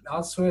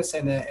answers,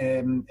 and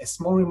a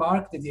small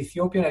remark that the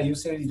Ethiopian are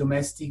usually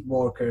domestic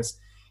workers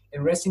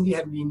and recently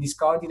have been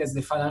discarded as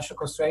the financial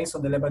constraints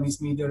on the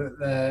Lebanese middle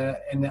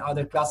and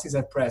other classes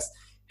are pressed.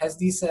 Has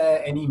this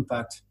an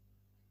impact?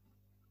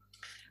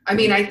 I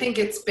mean, I think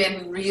it's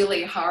been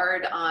really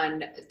hard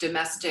on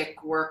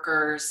domestic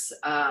workers.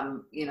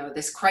 You know,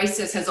 this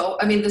crisis has,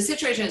 I mean, the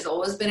situation has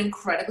always been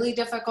incredibly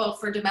difficult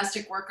for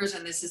domestic workers,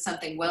 and this is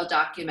something well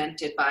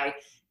documented by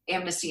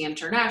Amnesty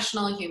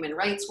International, Human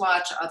Rights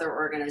Watch, other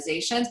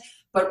organizations.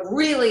 But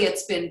really,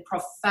 it's been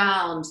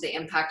profound, the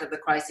impact of the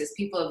crisis.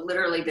 People have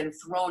literally been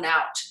thrown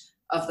out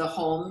of the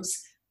homes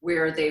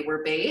where they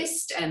were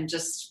based and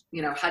just,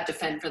 you know, had to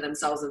fend for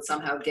themselves and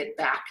somehow get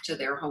back to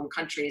their home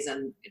countries,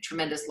 and a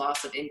tremendous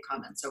loss of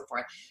income and so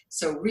forth.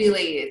 So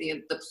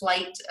really, the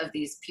plight of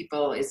these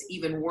people is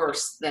even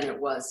worse than it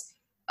was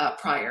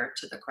prior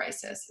to the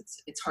crisis.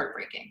 It's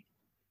heartbreaking.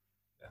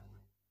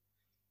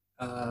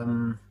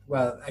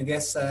 Well, I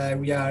guess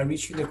we are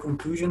reaching the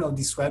conclusion of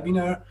this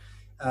webinar.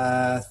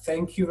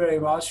 Thank you very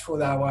much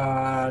for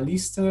our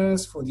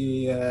listeners, for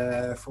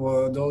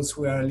those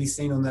who are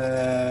listening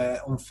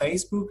on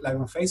Facebook, live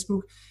on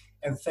Facebook,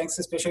 and thanks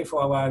especially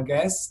for our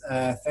guests.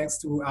 Thanks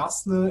to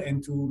Aslı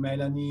and to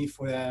Melanie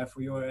for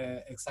your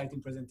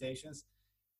exciting presentations.